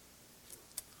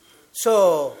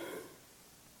so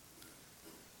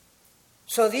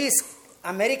this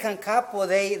American couple,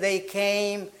 they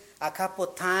came a couple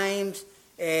times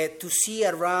to see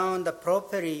around the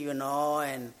property,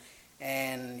 and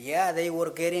yeah, they were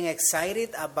getting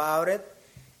excited about it,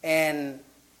 and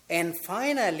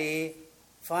finally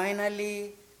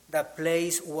the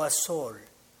place was sold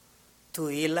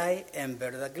to Eli and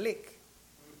Berta Glick.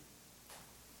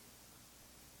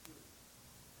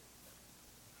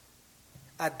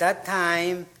 At that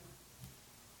time,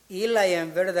 Eli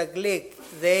and Berta Glick,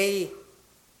 they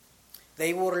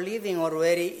were living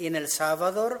already in El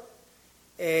Salvador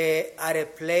at a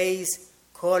place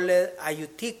called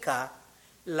Ayutica,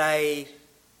 like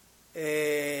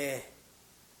 5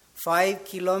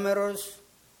 kilometers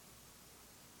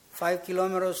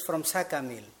from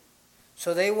Sacamil.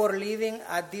 So they were living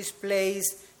at this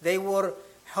place. They were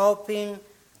helping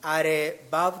at a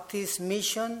Baptist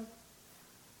mission,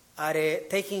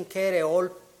 taking care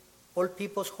of all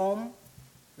people's home.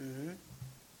 Mm-hmm.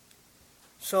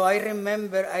 So I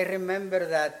remember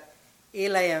that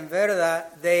Eli and Berta,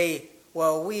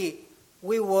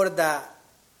 we was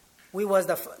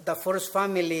the first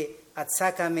family at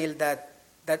Sacamil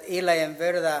that Eli and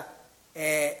Berta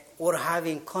were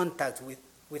having contact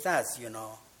with us,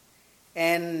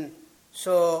 And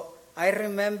so I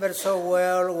remember so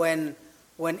well when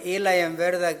Eli and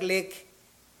Berta Glick,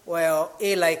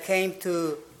 Eli came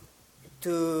to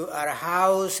our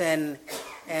house and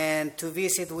to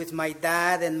visit with my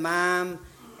dad and mom,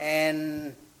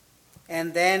 and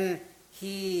then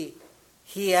he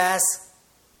asked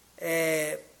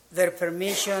their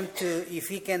permission if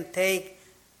he can take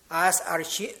us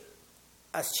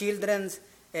as children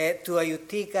to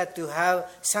Ayutica to have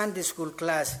Sunday school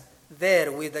class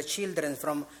there with the children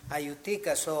from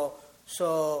Ayutica.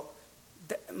 So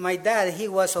my dad, he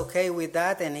was okay with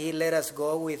that, and he let us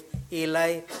go with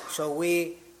Eli. So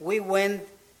we went.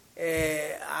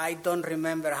 I don't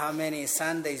remember how many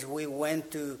Sundays we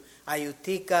went to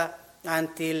Ayutica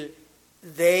until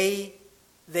they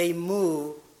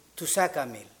moved to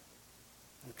Sacamil.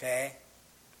 Okay,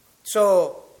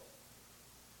 so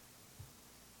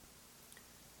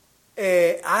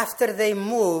after they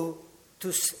moved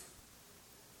to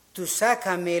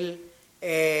Sacamil,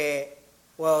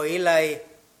 Eli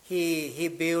he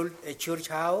built a church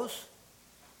house,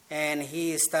 and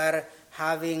he started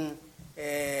having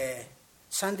a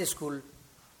Sunday school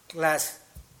class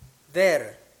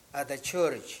there at the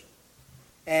church,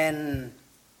 and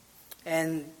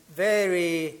a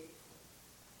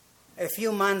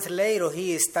few months later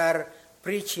he started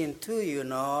preaching too,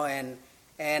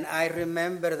 and I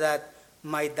remember that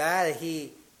my dad,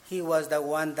 he was the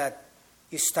one that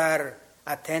started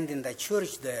attending the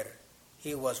church there.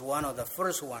 He was one of the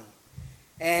first one.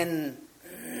 And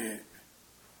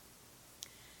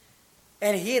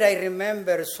here I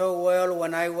remember so well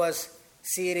when I was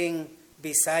sitting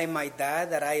beside my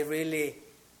dad that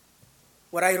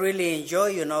what I really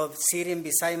enjoy, sitting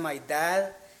beside my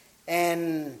dad.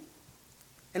 And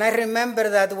I remember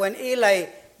that when Eli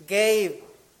gave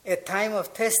a time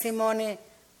of testimony,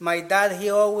 my dad, he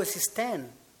always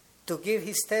stand to give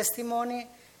his testimony,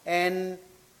 and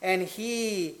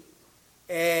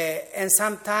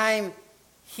sometimes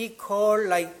he called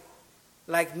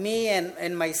like me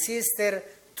and my sister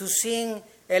to sing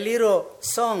a little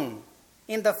song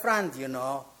in the front,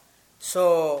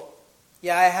 So,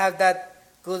 yeah, I have that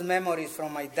good memories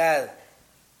from my dad.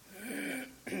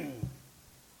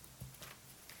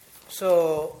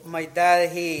 So my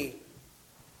dad, he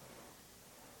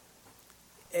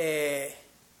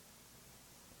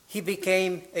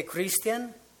became a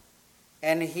Christian,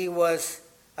 and he was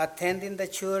attending the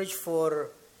church for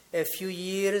a few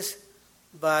years,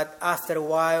 but after a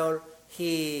while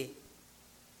he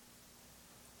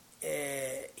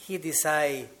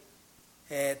decided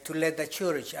to let the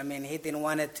church. I mean, he didn't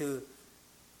want to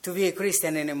be a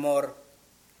Christian anymore.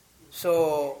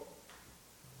 So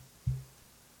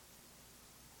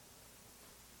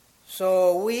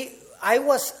I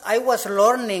was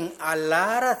learning a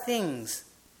lot of things,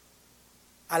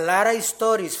 a lot of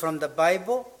stories from the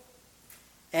Bible,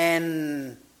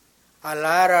 and a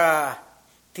lot of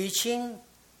teaching,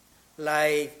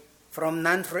 like from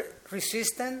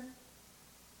non-resistant,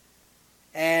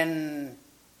 and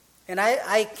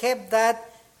I kept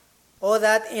all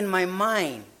that in my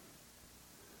mind.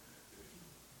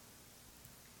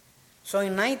 So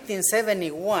in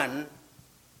 1971,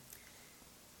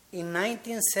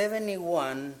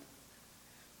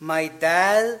 my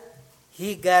dad,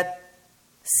 he got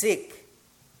sick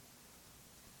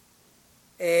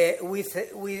with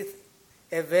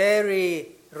a very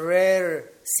rare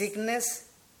sickness.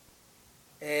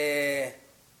 They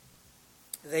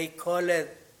call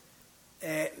it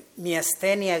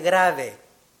miastenia grave.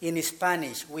 In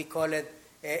Spanish, we call it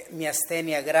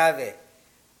miastenia grave.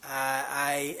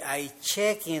 I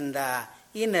checked in the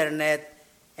internet,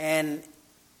 and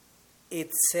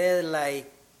it said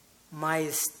like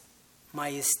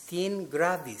myasthenia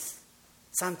gravis,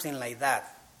 something like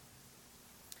that.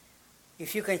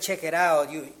 If you can check it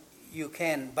out, you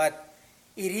can. But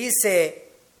it is a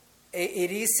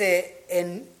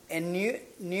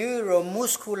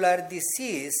neuromuscular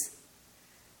disease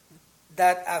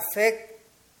that affects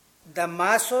the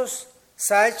muscles,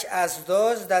 such as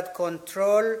those that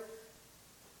control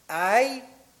eye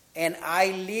and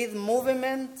eyelid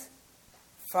movement,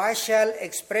 facial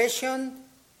expression,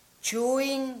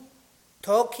 chewing,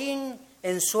 talking,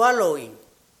 and swallowing.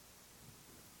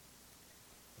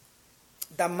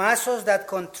 The muscles that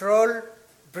control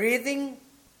breathing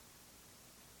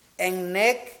and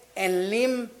neck and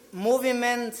limb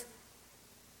movement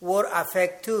were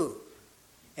affected too.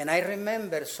 And I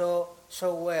remember so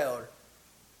well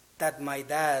that my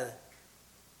dad,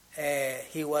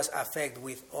 he was affected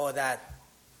with all that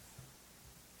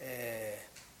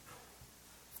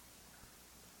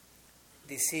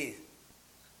disease.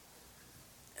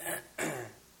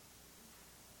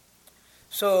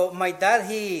 So my dad,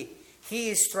 he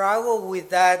struggled with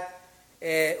that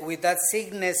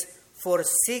sickness for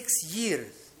 6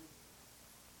 years.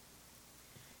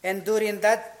 And during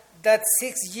that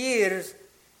 6 years,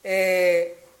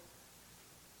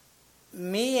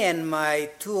 me and my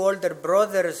 2 older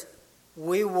brothers,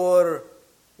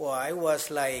 I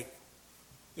was like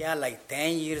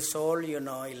 10 years old,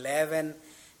 11,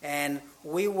 and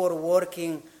we were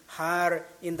working hard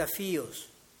in the fields,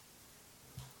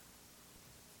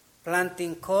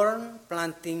 planting corn,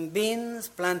 planting beans,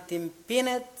 planting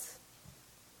peanuts,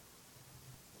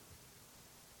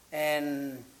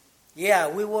 and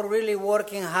we were really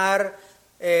working hard,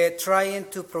 trying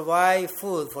to provide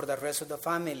food for the rest of the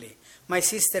family. My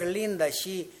sister Linda,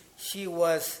 she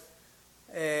was,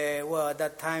 at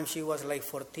that time she was like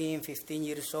 14, 15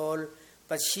 years old,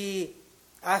 but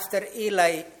after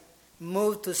Eli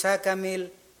moved to Sacamil,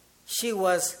 she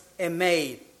was a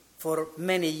maid for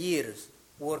many years,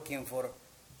 working for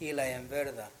Eli and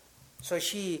Verda. So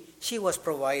she was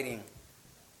providing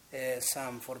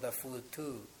some for the food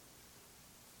too.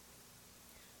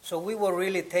 So we were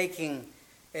really taking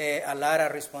a lot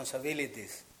of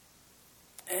responsibilities.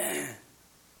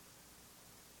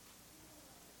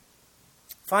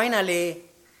 Finally,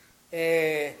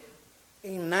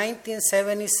 in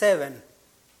 1977,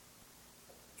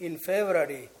 in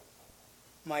February,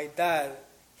 my dad,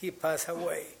 he passed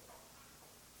away.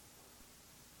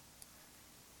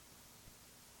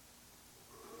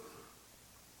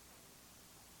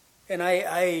 And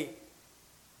I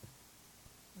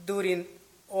during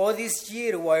all this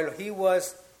year while he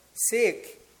was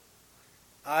sick,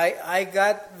 I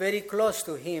got very close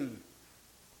to him.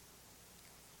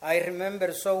 I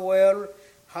remember so well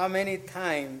how many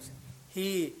times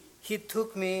he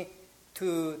took me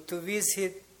to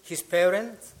visit his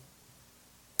parents,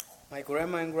 my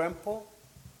grandma and grandpa.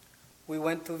 We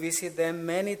went to visit them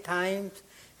many times,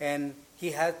 and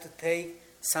he had to take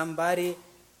somebody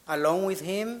along with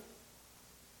him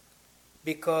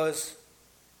because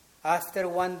after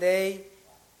one day,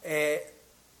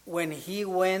 when he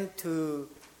went to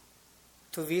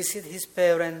visit his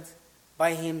parents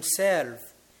by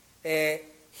himself,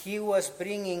 he was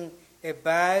bringing a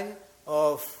bag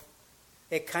of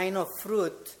a kind of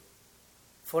fruit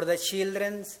for the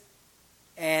children,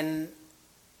 and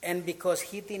because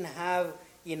he didn't have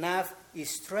enough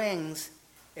strength,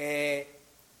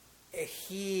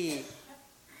 he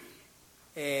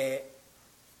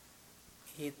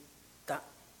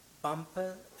bumped,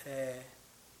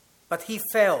 but he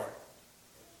fell.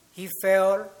 He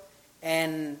fell,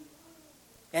 and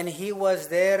he was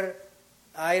there,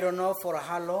 I don't know for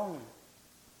how long.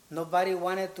 Nobody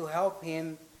wanted to help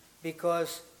him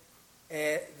because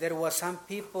there was some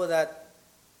people that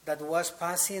was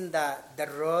passing the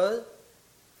road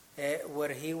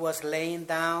where he was laying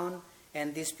down,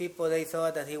 and these people, they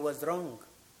thought that he was drunk.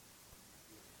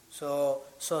 So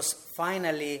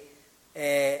finally,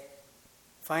 a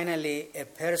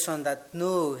person that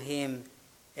knew him,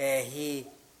 he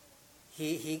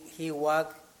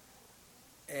walked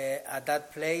at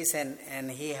that place,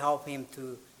 and he helped him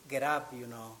to get up,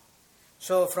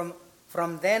 So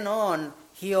from then on,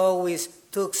 he always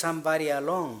took somebody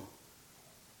along,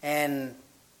 and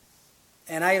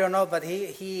I don't know, but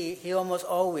he almost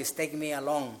always take me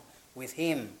along with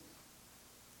him.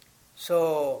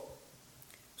 So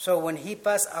when he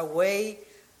passed away,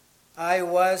 I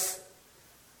was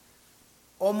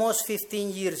almost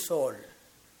 15 years old.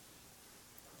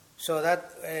 So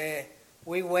that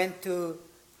we went to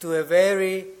a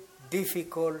very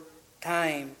difficult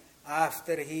time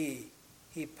after he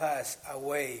passed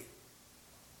away.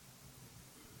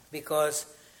 Because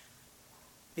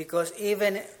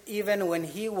even when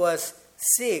he was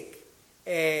sick,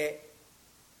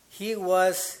 he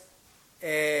was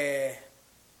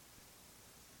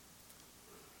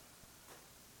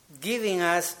giving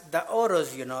us the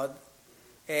orders,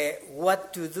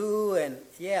 what to do,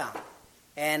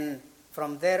 and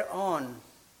from there on,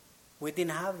 we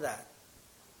didn't have that.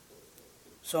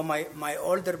 So my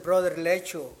older brother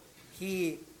Lecho,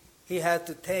 he had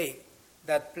to take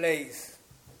that place.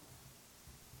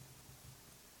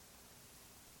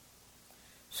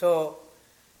 So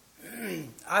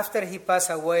after he passed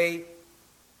away,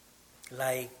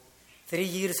 like 3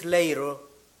 years later,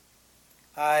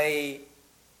 I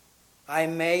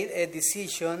made a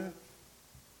decision,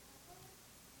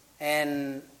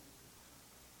 and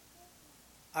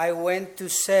I went to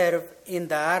serve in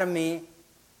the army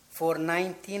for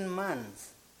 19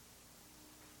 months.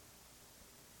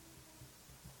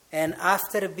 And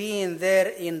after being there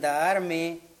in the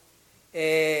army,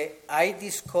 I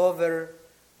discovered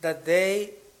that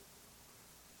they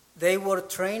were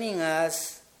training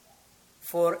us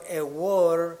for a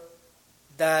war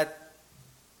that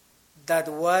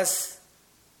was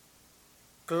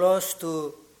close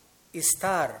to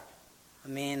start. I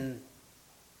mean,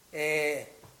 the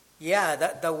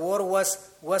war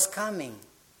was coming,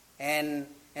 and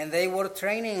they were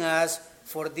training us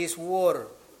for this war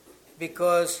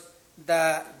because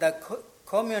the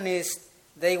communists,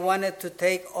 they wanted to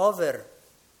take over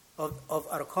of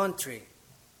our country.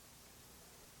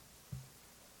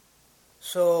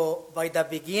 So by the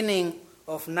beginning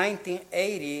of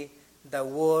 1980, the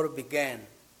war began.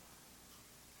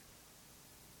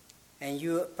 And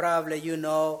you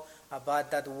know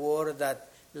about that war that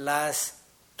lasts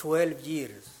 12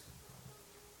 years.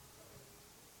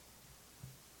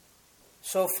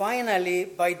 So finally,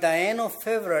 by the end of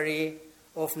February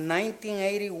of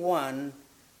 1981,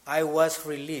 I was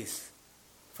released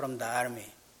from the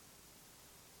army,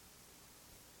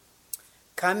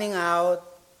 coming out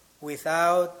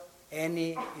without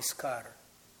any scar.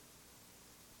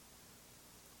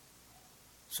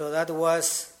 So that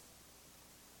was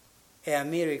a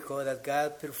miracle that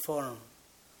God performed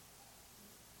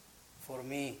for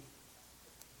me.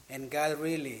 And God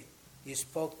really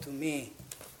spoke to me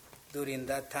during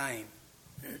that time.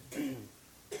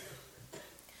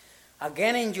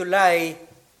 Again in July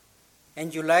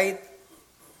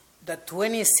the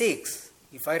 26th,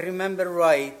 if I remember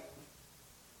right,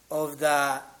 of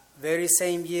the very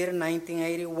same year,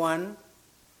 1981,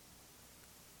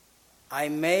 I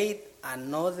made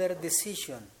another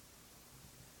decision.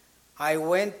 I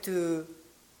went to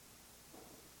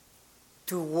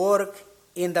work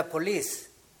in the police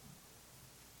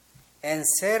and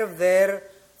served there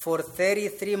for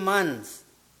 33 months.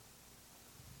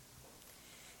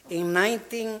 In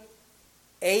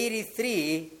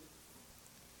 1983,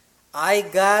 I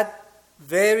got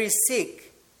very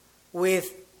sick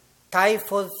with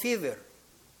typhoid fever.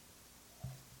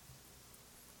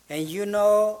 And you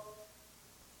know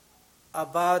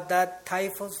about that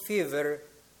typhoid fever,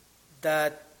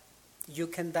 that you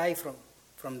can die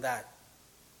from that.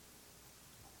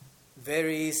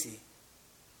 Very easy.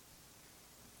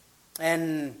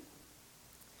 And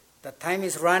the time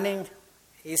is running.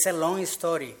 It's a long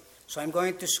story, so I'm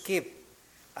going to skip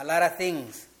a lot of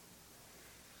things.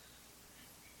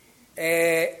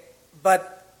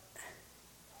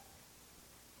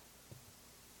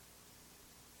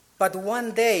 But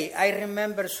one day, I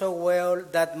remember so well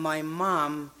that my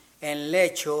mom and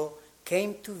Lecho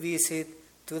came to visit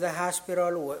to the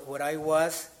hospital where I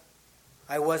was.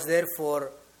 I was there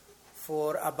for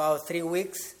about 3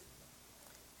 weeks.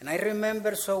 And I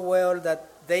remember so well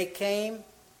that they came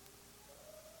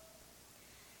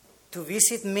to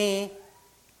visit me,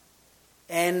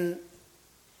 and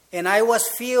I was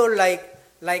feel like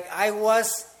I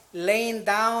was laying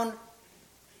down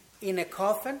in a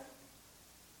coffin,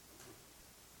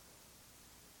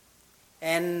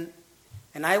 and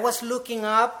I was looking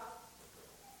up,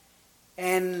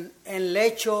 and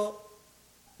Lecho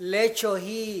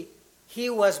he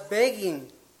was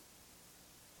begging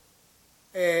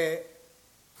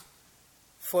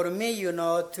for me,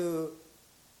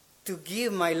 to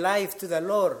give my life to the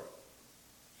Lord.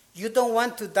 You don't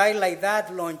want to die like that,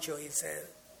 Loncho, he said.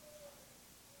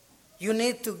 You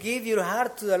need to give your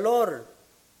heart to the Lord.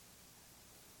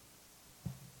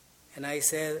 And I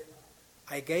said,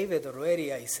 I gave it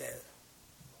already, I said.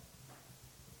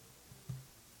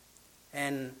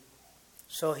 And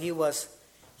so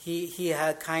he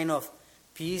had kind of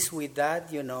peace with that,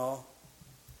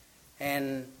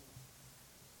 And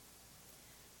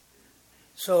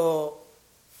so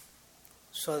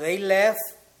they left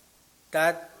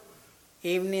that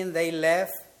evening. They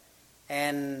left,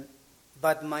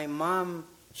 but my mom,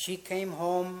 she came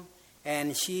home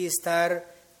and she started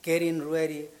getting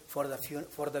ready for the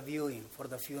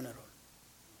funeral.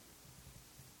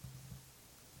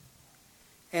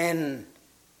 And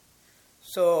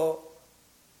so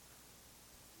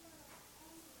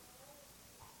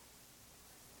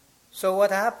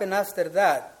what happened after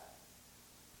that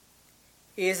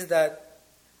is that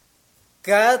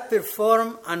God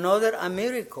performed another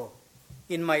miracle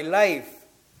in my life.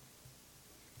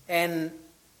 And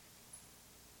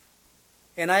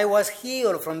I was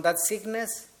healed from that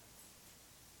sickness.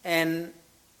 And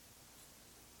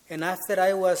after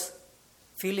I was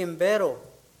feeling better,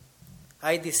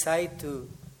 I decided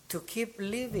to keep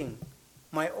living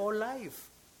my whole life.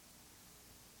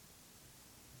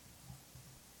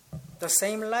 The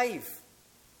same life.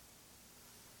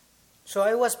 So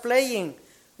I was playing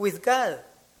with God.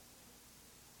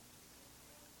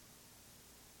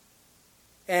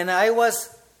 And I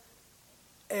was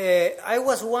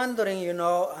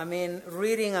wondering,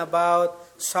 reading about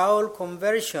Saul's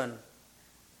conversion.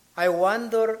 I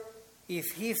wonder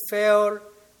if he felt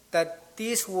that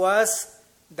this was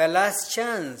the last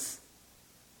chance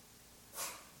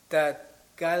that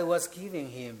God was giving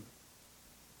him.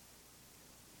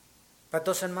 But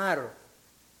doesn't matter.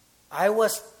 I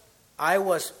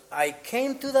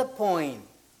came to the point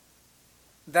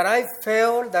that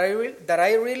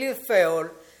I really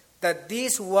felt that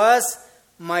this was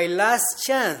my last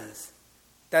chance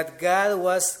that God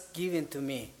was giving to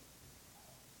me.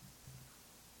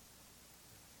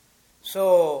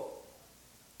 So,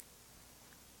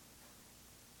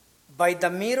 by the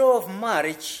middle of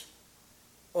March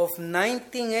of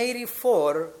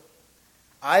 1984,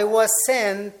 I was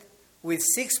sent with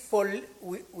six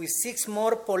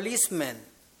more policemen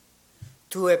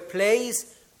to a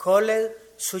place called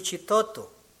Suchitoto.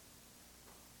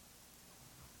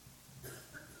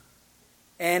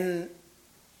 And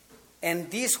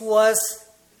this was,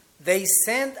 they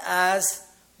sent us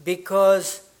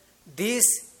because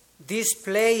this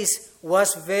place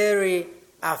was very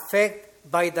affected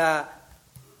by the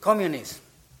communists.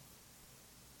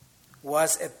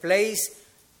 Was a place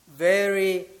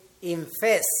very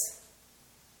infested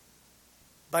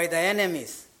by the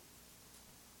enemies.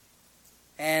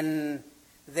 And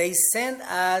they sent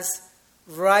us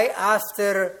right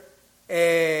after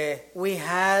we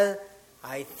had,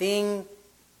 I think,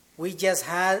 we just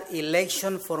had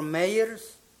election for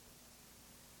mayors,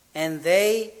 and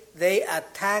they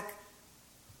attacked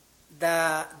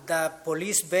the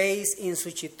police base in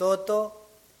Suchitoto,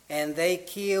 and they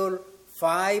killed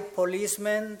 5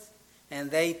 policemen, and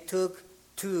they took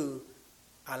 2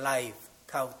 alive,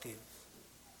 captives.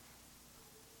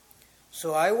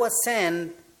 So I was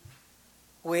sent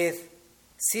with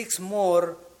 6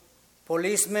 more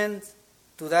policemen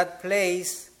to that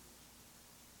place,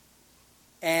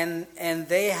 and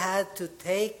they had to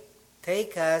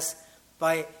take us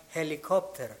by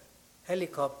helicopter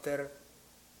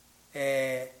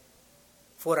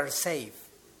for our safe.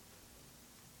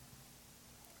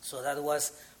 So that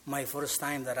was my first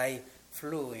time that I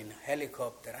flew in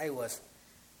helicopter. I was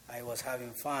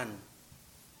having fun,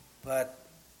 but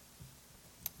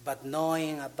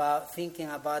thinking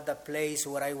about the place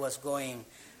where I was going,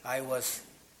 I was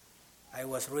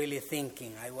really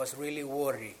thinking. I was really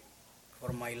worried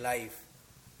for my life.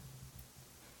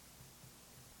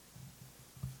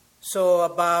 So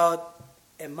about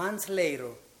a month later,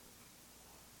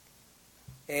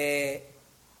 I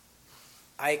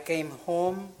came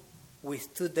home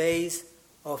with 2 days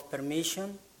of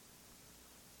permission,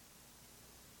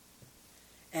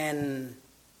 and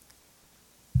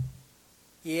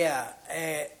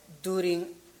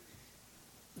during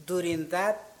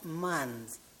that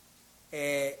month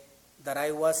that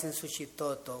I was in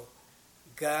Suchitoto,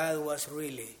 God was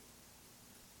really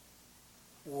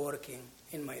working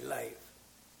in my life.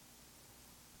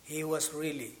 He was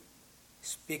really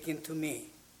speaking to me.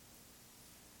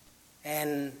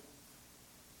 And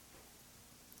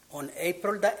on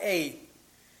April the 8th,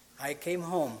 I came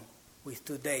home with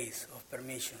 2 days of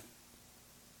permission.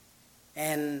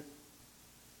 And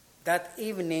that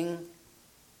evening,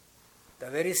 the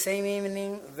very same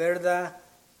evening, Verda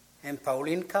and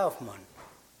Pauline Kaufman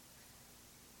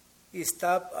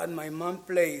stopped at my mom's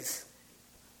place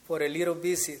for a little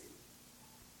visit,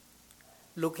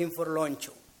 looking for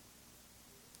Loncho.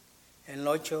 And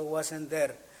Loncho wasn't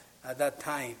there at that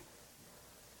time.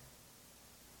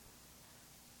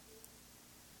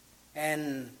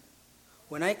 And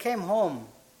when I came home,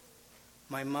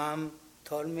 my mom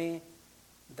told me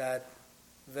that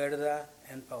Verda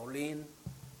and Pauline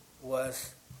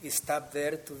stopped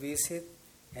there to visit,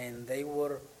 and they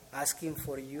were asking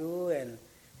for you,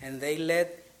 and they led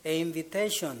an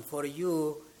invitation for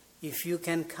you if you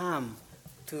can come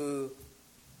to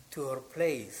her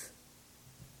place.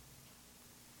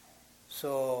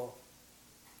 So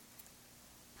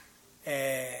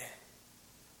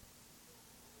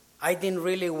I didn't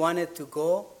really want to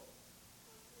go,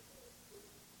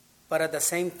 but at the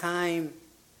same time,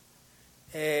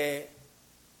 if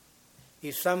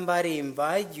somebody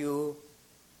invites you,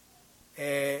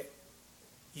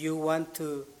 you want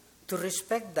to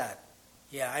respect that.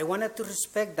 Yeah, I wanted to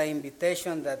respect the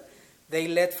invitation that they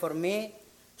led for me,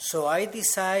 so I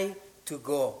decided to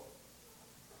go.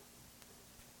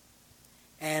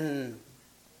 And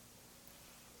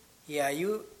yeah,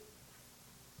 you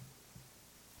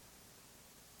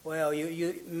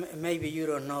maybe you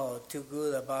don't know too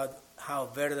good about how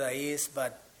Verda is,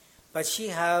 but she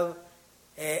have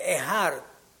a heart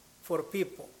for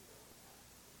people.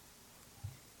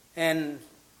 And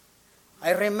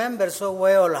I remember so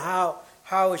well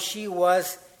how she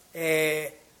was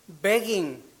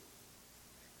begging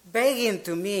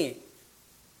to me.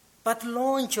 But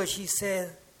Loncho, she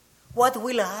said, what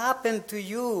will happen to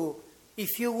you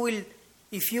if you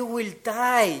will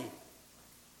die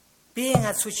being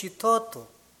at Suchitoto?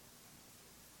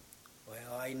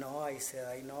 Well, I know, I said,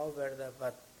 I know, Verda,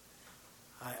 but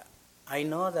I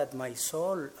know that my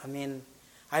soul,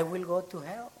 I will go to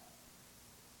hell.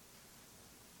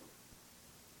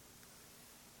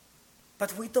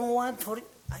 But we don't want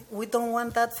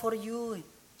that for you,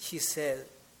 she said.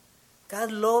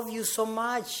 God loves you so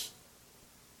much,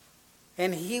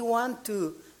 and He wants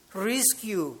to rescue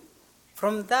you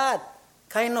from that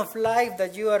kind of life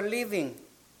that you are living.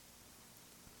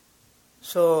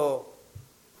 So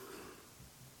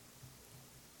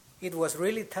it was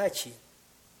really touchy,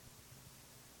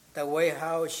 the way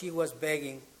how she was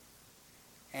begging.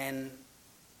 And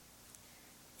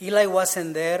Eli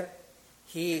wasn't there.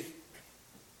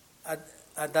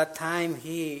 At that time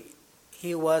he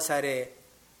was at a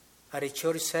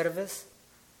church service,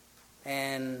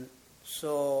 and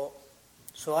so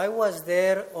I was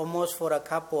there almost for a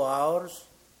couple hours,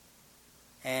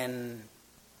 and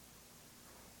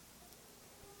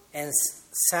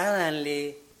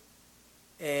suddenly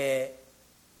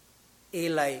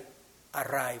Eli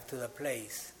arrived to the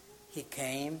place. He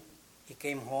came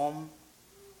home,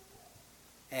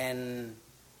 and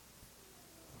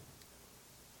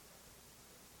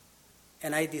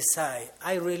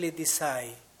I really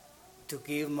decide to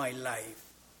give my life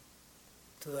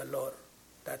to the Lord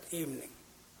that evening.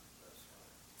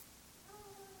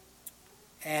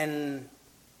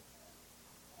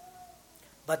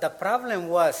 But the problem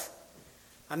was,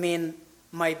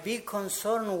 my big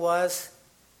concern was,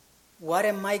 what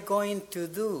am I going to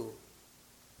do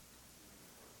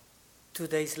 2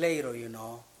 days later,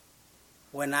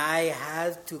 when I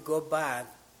had to go back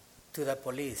to the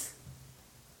police?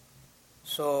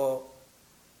 So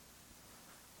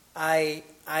I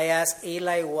asked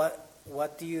Eli,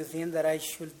 what do you think that I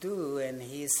should do? And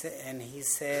he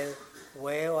said,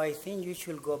 well, I think you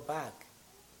should go back.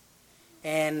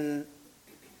 And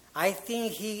I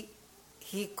think he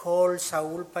called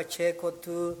Saul Pacheco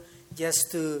too,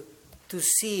 just to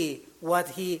see what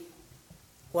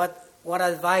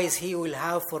advice he will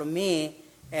have for me.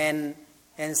 And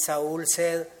Saul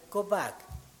said, go back.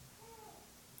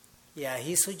 Yeah,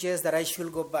 he suggests that I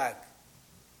should go back.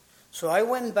 So I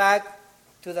went back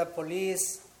to the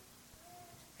police,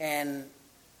 and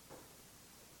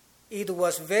it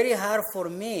was very hard for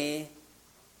me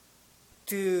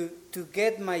to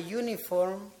get my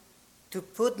uniform, to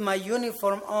put my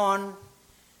uniform on,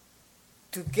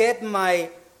 to get my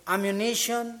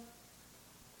ammunition,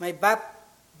 my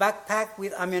backpack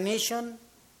with ammunition,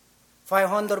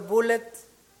 500 bullets,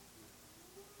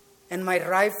 and my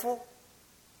rifle.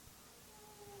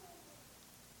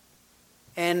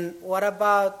 And what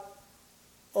about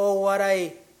what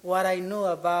I knew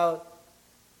about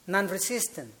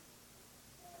non-resistant?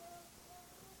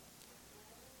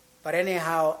 But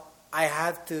anyhow, I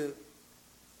had to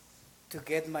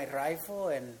get my rifle,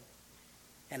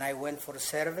 and I went for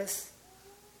service.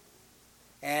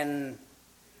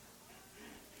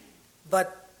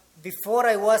 But before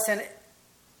I wasn't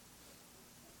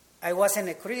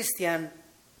a Christian,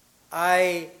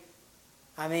 I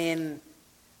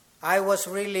was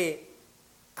really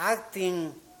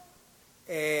acting,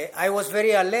 I was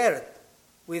very alert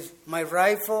with my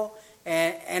rifle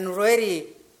and ready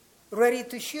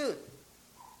to shoot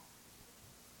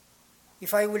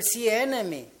if I will see an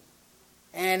enemy.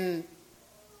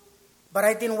 But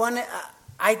I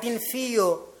didn't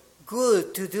feel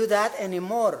good to do that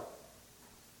anymore.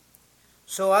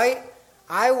 So I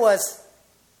was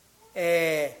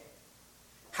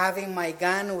having my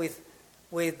gun with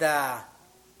the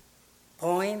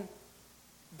point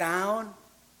down,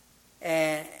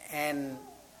 and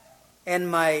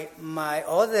my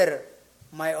other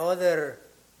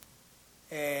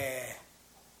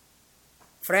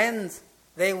friends,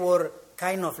 they were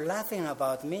kind of laughing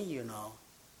about me,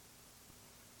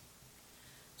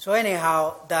 So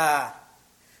anyhow, the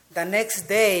next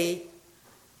day,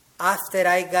 after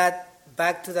I got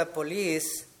back to the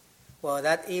police, well,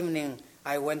 that evening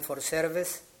I went for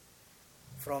service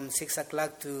from 6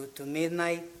 o'clock to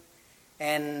midnight,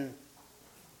 and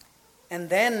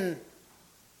then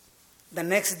the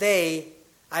next day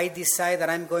I decided that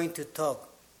I'm going to talk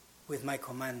with my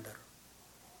commander.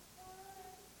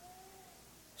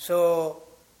 So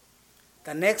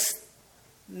the next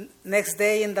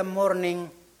day in the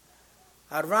morning,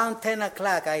 around 10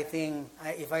 o'clock, I think,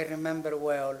 if I remember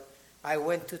well, I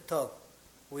went to talk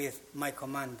with my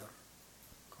commander.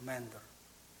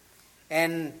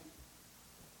 And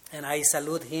I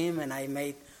salute him, and I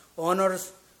made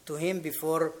honors to him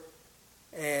before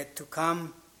to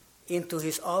come into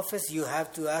his office. You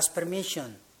have to ask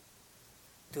permission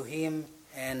to him,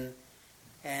 and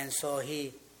so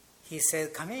he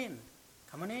said, come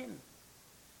on in.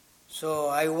 So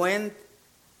I went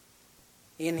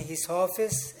in his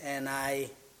office,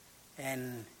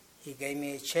 and he gave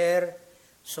me a chair.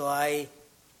 So I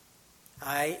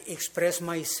expressed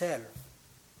myself,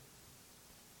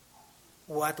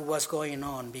 what was going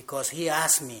on, because he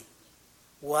asked me,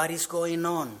 what is going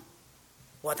on?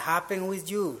 What happened with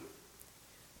you?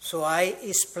 So I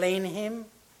explained him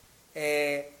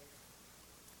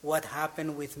what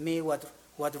happened with me, what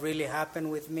really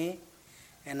happened with me.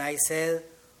 And I said,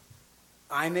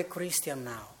 I'm a Christian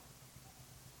now.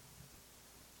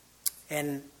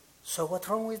 And so what's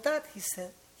wrong with that? He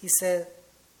said,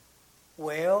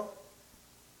 well,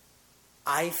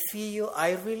 I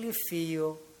really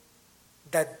feel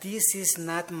that this is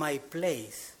not my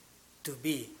place to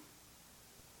be,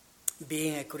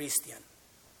 being a Christian.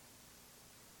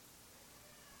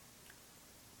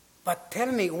 But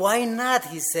tell me, why not?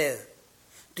 He said.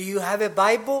 Do you have a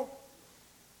Bible?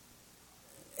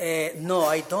 No,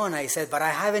 I don't, I said, but I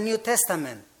have a New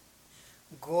Testament.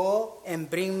 Go and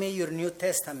bring me your New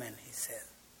Testament, he said.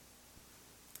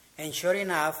 And sure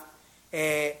enough,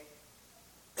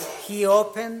 he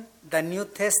opened the New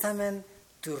Testament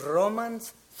to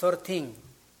Romans 13.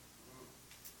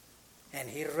 And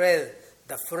he read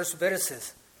the first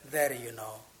verses there,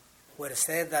 where it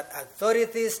said that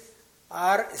authorities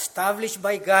are established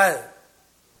by God.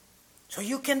 So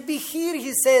you can be here,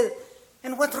 he said.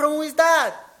 And what's wrong with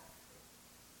that?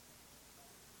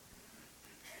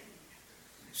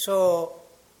 So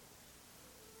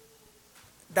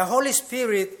the Holy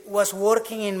Spirit was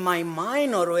working in my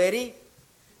mind already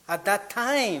at that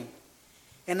time.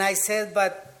 And I said,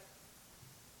 but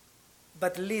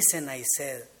listen, I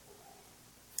said,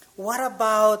 what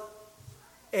about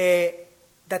the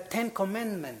Ten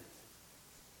Commandments,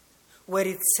 where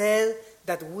it says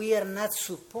that we are not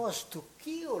supposed to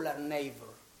kill our neighbor?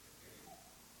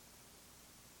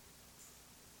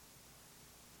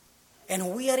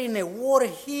 And we are in a war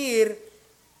here,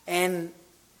 and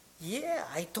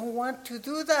I don't want to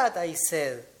do that, I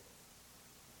said.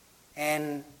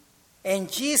 And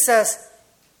Jesus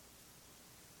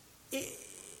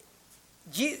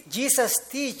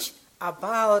teach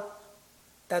about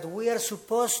that we are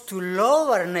supposed to love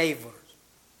our neighbors.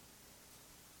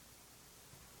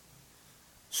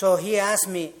 So he asked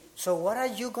me, so what are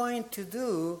you going to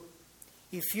do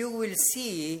if you will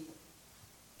see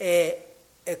a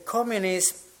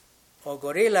communist or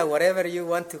gorilla, whatever you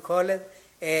want to call it,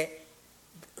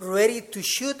 ready to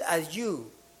shoot at you?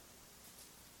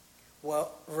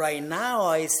 Well, right now,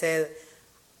 I said,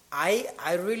 I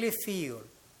really feel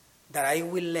that I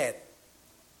will let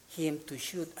him to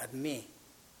shoot at me.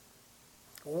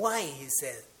 Why, he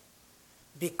said?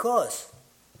 Because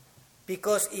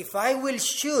if I will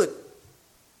shoot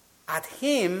at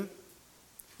him,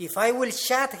 if I will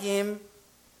shot him,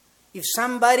 if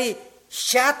somebody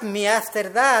shot me after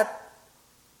that,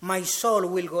 my soul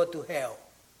will go to hell.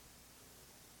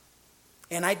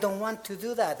 And I don't want to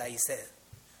do that, I said.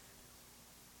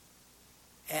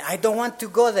 And I don't want to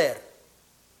go there.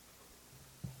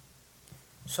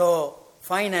 So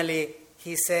finally,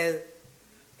 he said,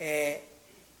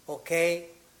 okay,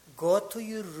 go to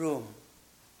your room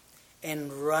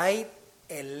and write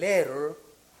a letter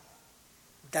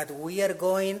that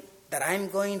I'm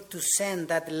going to send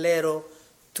that letter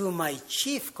to my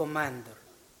chief commander.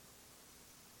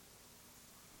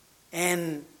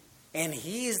 And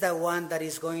he is the one that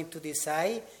is going to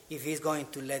decide if he's going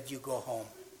to let you go home.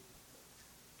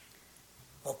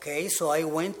 Okay, so I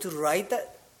went to write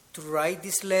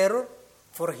this letter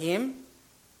for him.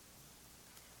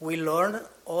 We learned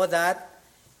all that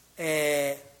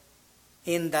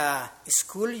in the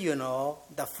school,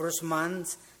 the first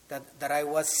months that I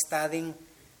was studying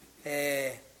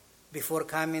before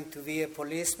coming to be a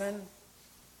policeman.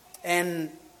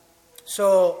 And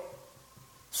so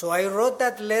I wrote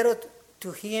that letter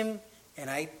to him, and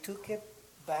I took it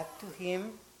back to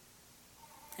him.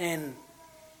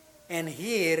 And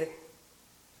here,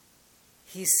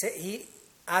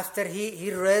 after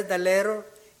he read the letter,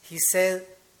 he said,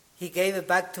 he gave it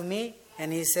back to me,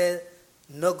 and he said,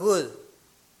 no good.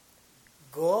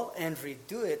 Go and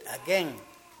redo it again.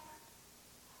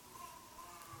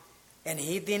 And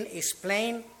he didn't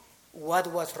explain what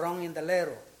was wrong in the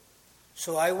letter.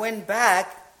 So I went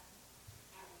back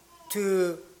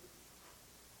to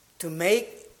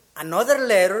make another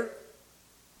letter,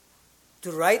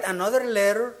 to write another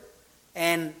letter,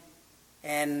 and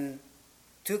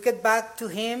took it back to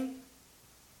him.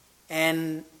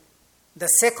 And the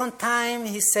second time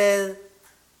he said,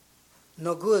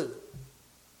 no good.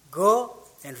 Go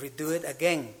and redo it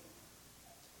again.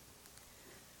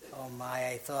 Oh my,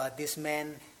 I thought, this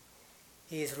man,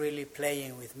 he is really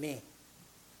playing with me.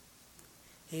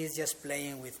 He is just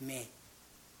playing with me.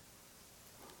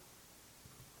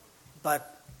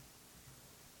 But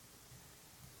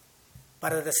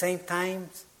at the same time,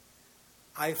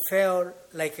 I felt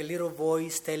like a little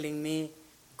voice telling me,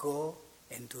 go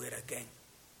and do it again.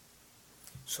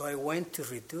 So I went to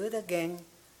redo it again,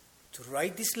 to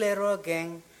write this letter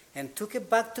again, and took it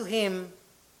back to him.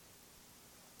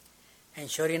 And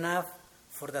sure enough,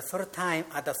 at the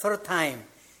third time,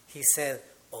 he said,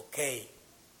 okay,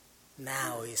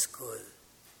 now it's good.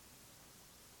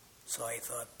 So I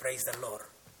thought, praise the Lord.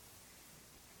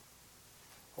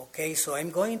 Okay, so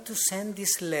I'm going to send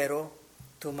this letter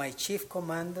to my chief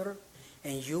commander,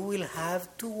 and you will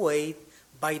have to wait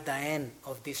by the end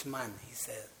of this month, he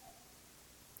said.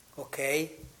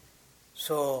 Okay,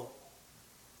 so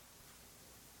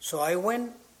I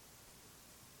went,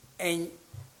 and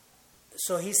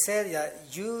so he said,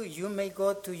 you may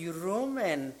go to your room,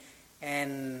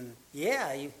 and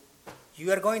you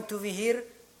are going to be here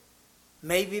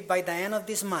maybe by the end of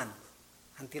this month,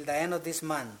 until the end of this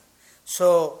month.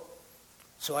 So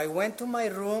So I went to my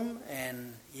room,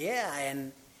 and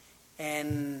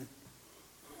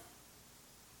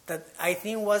that I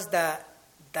think was the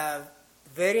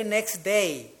very next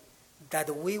day that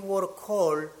we were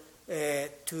called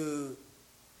to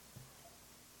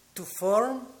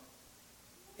form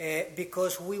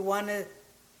because we wanted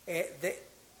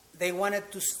they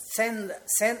wanted to send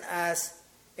us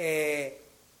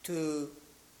to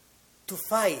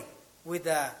fight with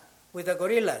the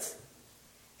guerrillas.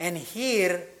 And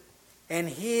here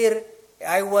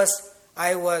I was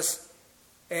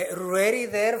ready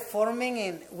there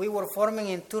we were forming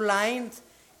in two lines,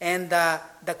 and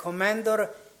the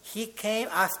commander, he came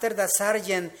after the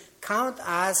sergeant count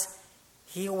us.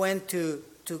 He went to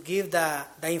give the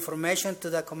information to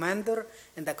the commander,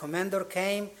 and the commander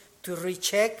came to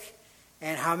recheck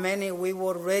and how many we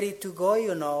were ready to go,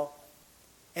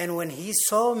 And when he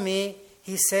saw me,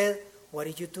 he said, "What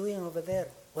are you doing over there?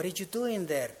 What are you doing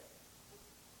there?"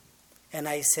 And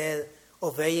I said,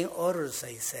 "Obeying orders,"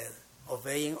 I said,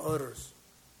 "obeying orders."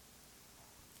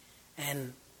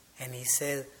 And he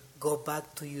said, "Go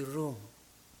back to your room."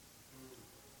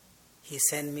 He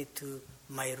sent me to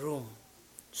my room.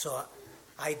 So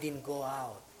I didn't go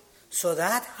out. So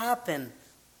that happened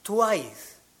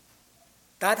twice.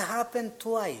 The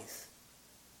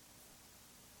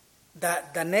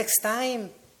next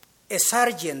time, a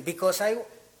sergeant, because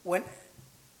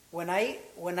when I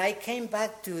came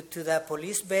back to the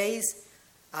police base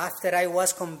after I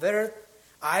was converted,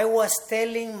 I was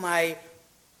telling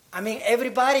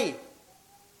everybody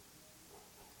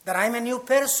that I'm a new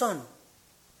person.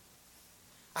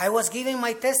 I was giving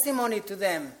my testimony to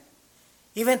them,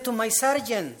 even to my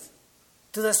sergeants,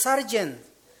 to the sergeant.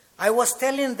 I was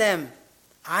telling them,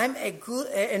 I'm a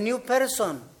new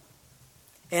person,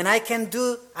 and I can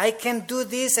do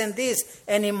this and this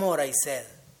anymore, I said.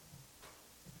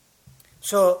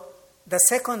 So the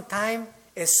second time,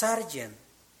 a sergeant,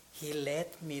 he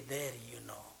let me there,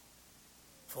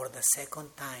 for the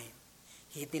second time.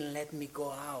 He didn't let me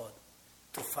go out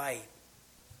to fight.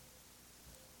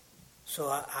 So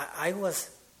I was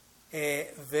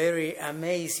very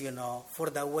amazed,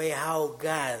 for the way how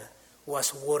God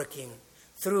was working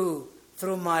through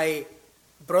my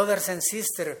brothers and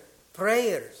sisters'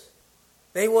 prayers.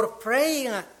 They were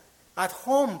praying at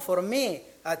home for me,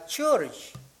 at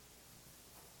church.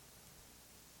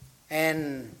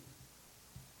 And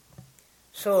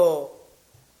so,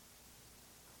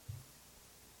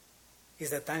 is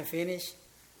the time finished,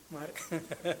 Mark?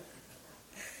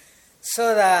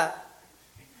 So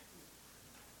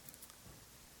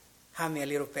have me a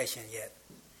little patient yet.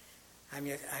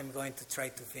 I'm going to try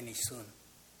to finish soon.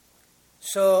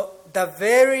 So the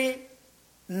very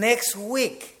next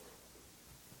week,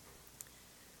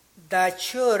 the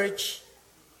church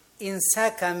in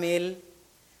Sacamil,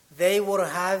 they were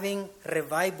having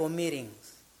revival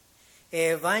meetings.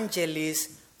 An evangelist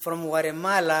from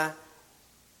Guatemala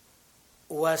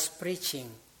was preaching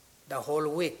the whole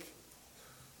week.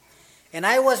 And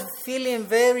I was feeling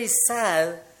very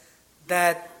sad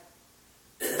that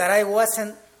I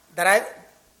wasn't, that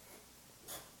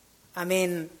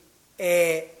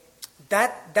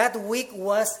week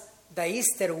was the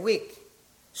Easter week.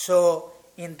 So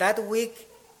in that week,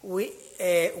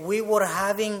 we were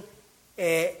having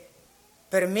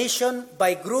permission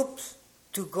by groups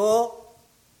to go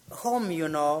home,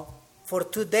 for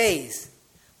 2 days.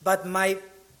 But my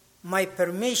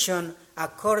permission,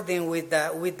 according with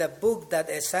the book that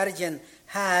a sergeant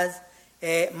has,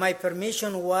 my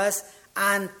permission was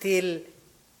until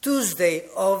Tuesday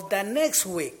of the next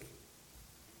week.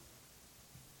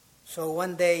 So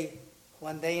one day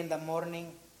in the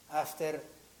morning after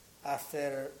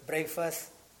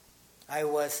breakfast, I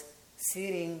was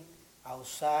sitting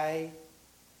outside,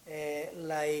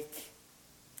 like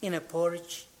in a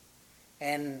porch,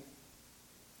 and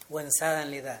when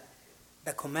suddenly the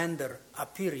commander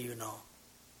appeared,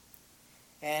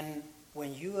 And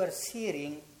when you are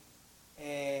sitting,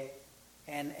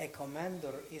 and a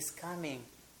commander is coming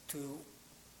to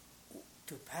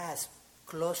pass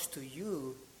close to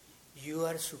you, you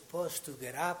are supposed to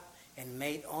get up and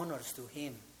make honors to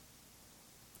him.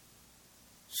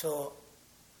 So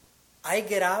I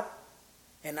get up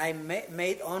and I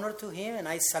made honor to him, and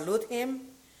I salute him,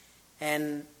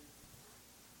 and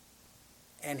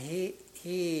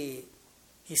he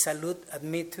saluted at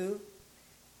me too,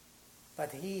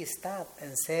 but he stopped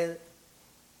and said,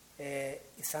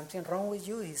 "Is something wrong with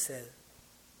you?" He said.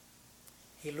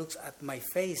 He looks at my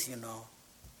face,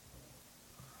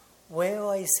 Well,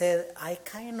 I said, I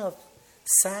kind of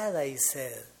sad, I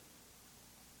said.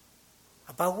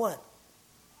 About what?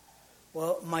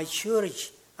 Well, my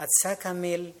church at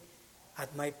Sacamil,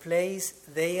 at my place,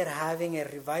 they are having a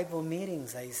revival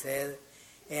meetings, I said,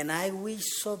 and I wish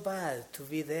so bad to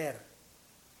be there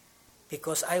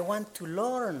because I want to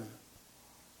learn.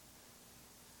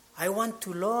 I want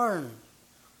to learn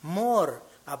more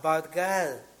about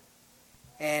God,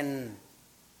 and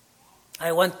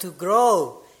I want to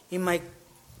grow in my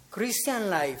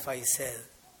Christian life, I said.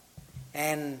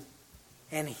 And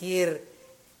here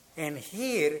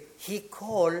he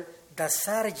called the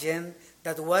sergeant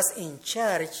that was in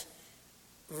charge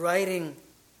writing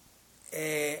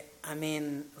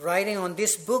on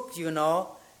this book, the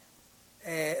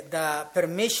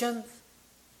permission,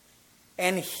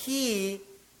 and he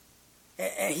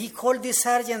called the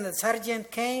sergeant. The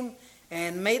sergeant came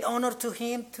and made honor to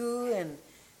him too, and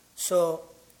so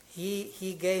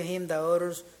he gave him the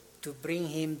orders to bring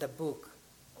him the book.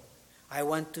 I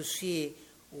want to see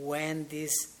when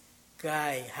this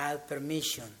guy had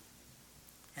permission.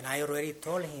 And I already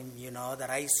told him, that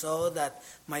I saw that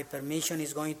my permission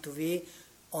is going to be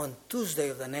on Tuesday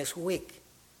of the next week.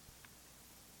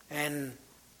 And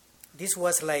this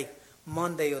was like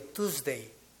Monday or Tuesday.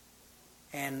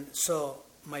 And so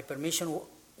my permission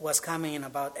was coming in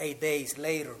about 8 days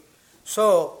later.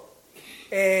 So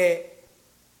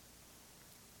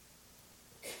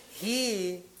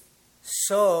he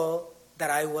saw that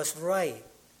I was right.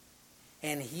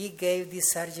 And he gave the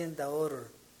sergeant the order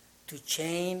to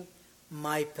change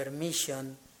my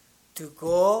permission to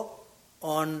go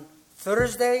on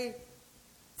Thursday,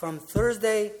 from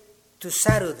Thursday to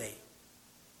Saturday.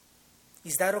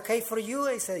 Is that okay for you?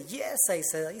 I said, yes. I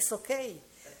said, it's okay.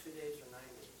 2 days or 9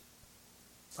 days?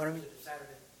 Pardon me?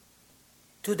 Saturday.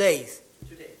 2 days.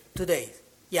 2 days. 2 days.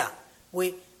 Yeah.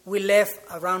 We left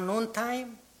around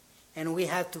noontime, and we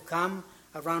had to come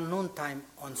around noontime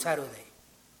on Saturday.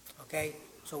 Okay?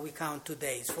 So we count 2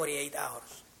 days, 48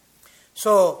 hours.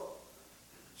 So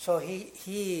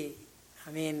he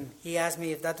asked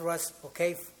me if that was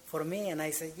okay for me, and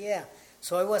I said, yeah.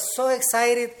 So I was so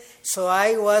excited. So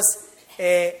I was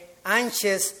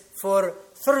anxious for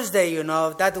Thursday,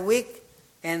 of that week.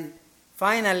 And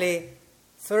finally,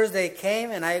 Thursday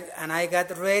came, and I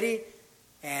got ready,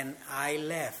 and I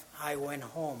left. I went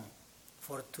home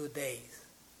for 2 days.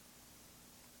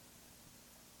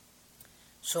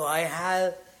 So I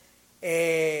had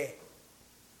a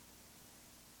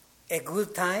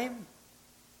good time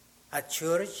at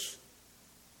church,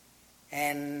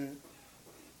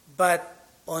 but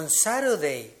on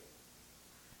Saturday,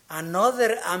 a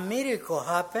miracle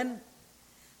happened,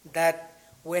 that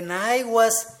when I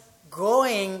was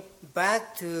going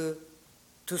back to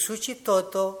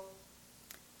Suchitoto,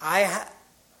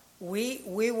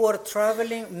 we were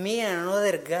traveling, me and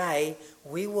another guy,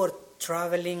 we were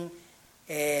traveling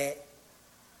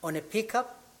on a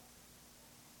pickup,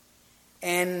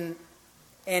 and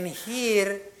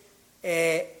here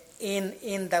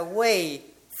in the way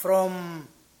from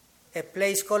a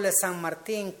place called San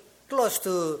Martin, close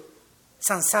to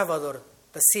San Salvador,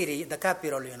 the city, the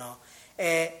capital,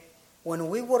 when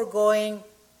we were going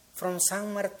from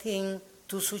San Martin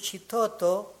to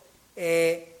Suchitoto,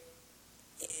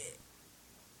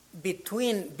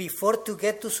 before to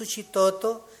get to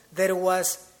Suchitoto, there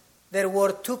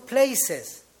were 2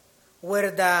 places where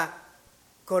the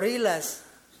guerrillas,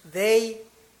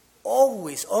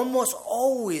 almost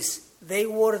always, they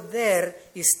were there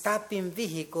stopping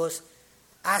vehicles,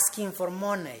 asking for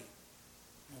money.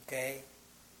 Okay?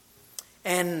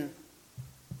 And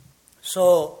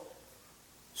so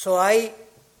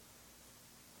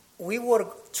we were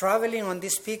traveling on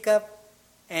this pickup,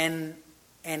 and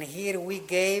here we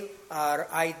gave our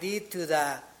ID to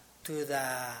the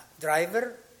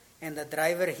driver, and the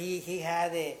driver he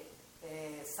had a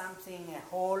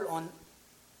hole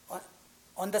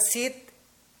on the seat,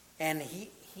 and he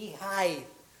hid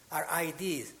our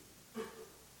IDs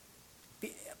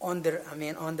under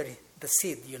the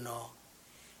seat,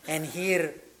 and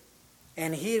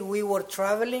here we were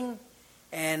traveling,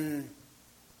 and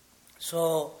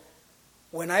so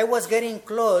when I was getting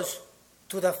close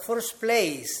to the first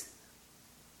place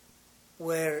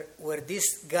where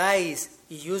these guys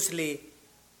usually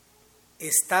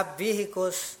stop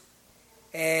vehicles,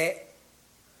 I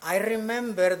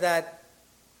remember that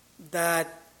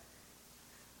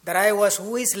I was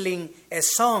whistling a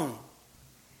song,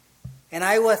 and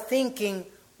I was thinking,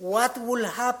 what will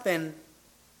happen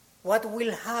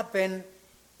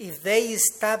if they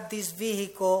stop this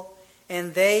vehicle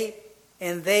and they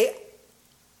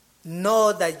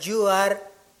know that you are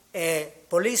a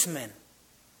policeman?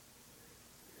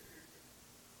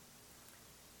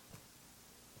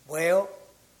 Well,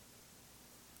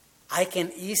 I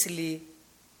can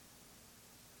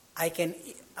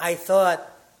I thought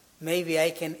maybe I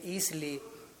can easily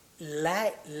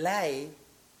lie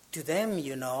to them,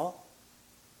 you know.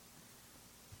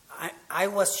 I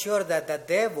was sure that the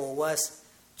devil was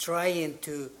trying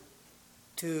to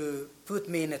put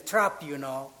me in a trap, you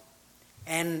know.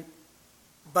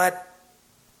 But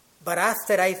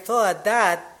after I thought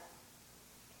that,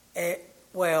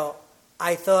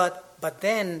 I thought, but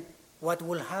then what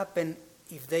will happen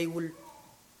if they will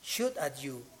shoot at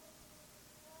you?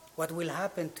 What will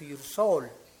happen to your soul?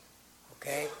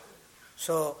 Okay?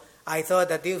 So I thought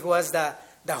that this was the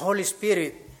Holy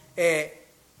Spirit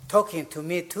talking to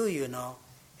me too, you know.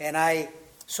 And I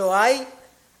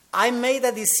made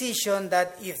a decision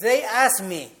that if they ask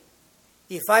me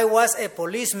if I was a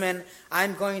policeman,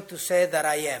 I'm going to say that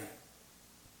I am.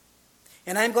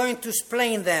 And I'm going to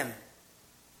explain them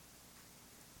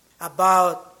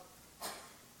about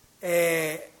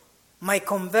my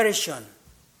conversion,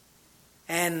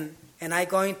 and I'm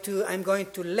going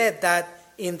to let that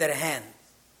in their hands.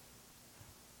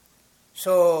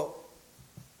 So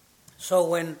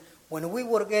when we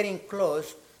were getting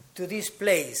close to this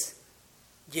place,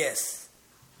 yes,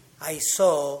 I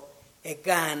saw a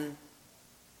gun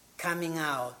coming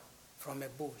out from a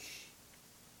bush.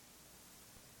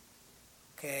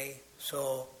 Okay,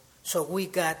 so we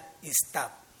got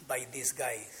stopped by these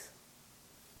guys.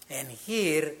 And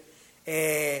here,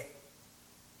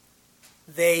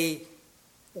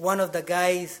 one of the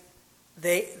guys,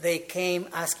 they came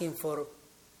asking for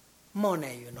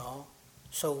money, you know.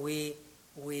 So we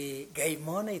gave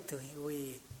money to him.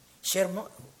 We shared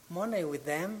money with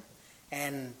them,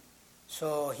 and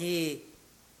so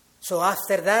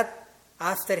after that,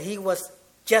 after he was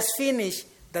just finished,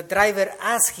 the driver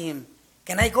asked him,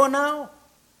 "Can I go now?"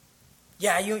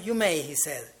 "Yeah, you may," he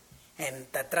said. And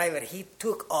the driver, he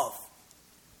took off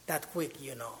that quick,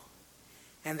 you know.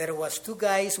 And there was two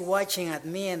guys watching at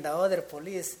me and the other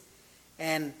police,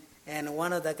 and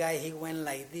one of the guys, he went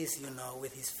like this, you know,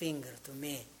 with his finger to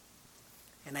me.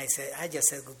 And I just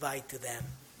said goodbye to them.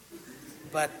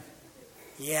 But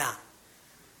yeah,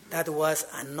 that was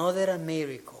another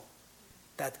miracle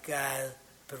that God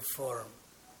performed.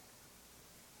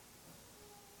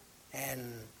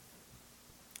 And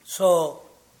so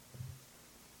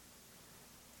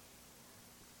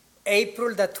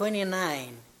April the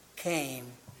 29th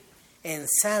came, and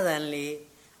suddenly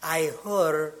I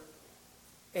heard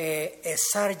a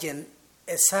sergeant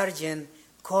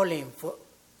calling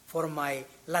for my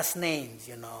last names,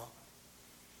 you know.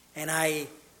 And I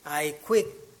quick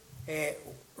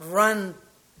run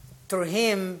to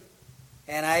him,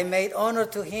 and I made honor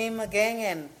to him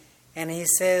again, and he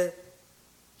said,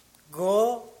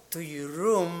 "Go to your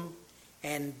room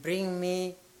and bring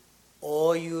me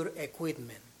all your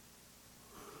equipment,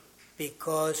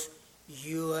 because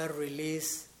your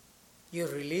release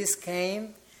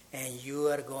came, and you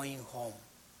are going home."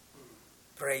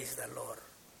 Praise the Lord.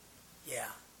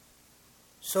 Yeah.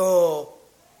 So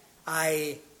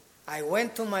I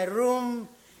went to my room,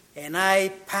 and I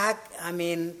packed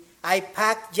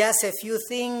just a few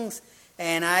things,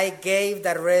 and I gave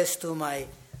the rest to my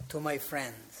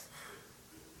friends.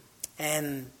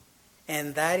 And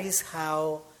that is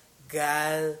how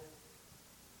God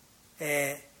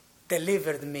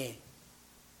delivered me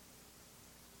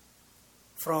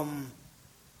from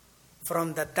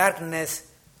the darkness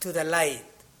to the light.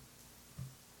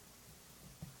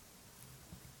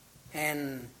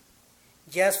 And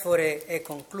just for a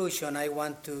conclusion, I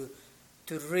want to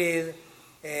read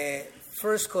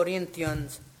 1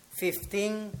 Corinthians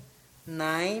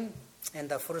 15:9 and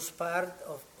the first part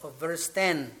of verse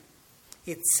 10.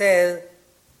 It says,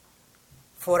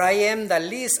 "For I am the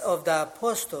least of the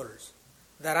apostles,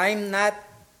 that I am not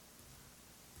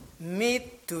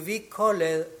meet to be called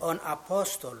an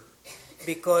apostle,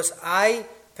 because I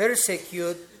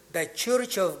persecute the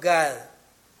church of God.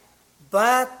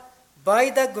 But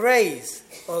by the grace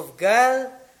of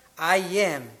God, I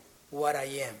am what I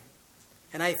am."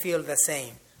 And I feel the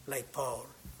same like Paul.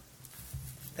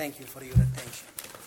 Thank you for your attention.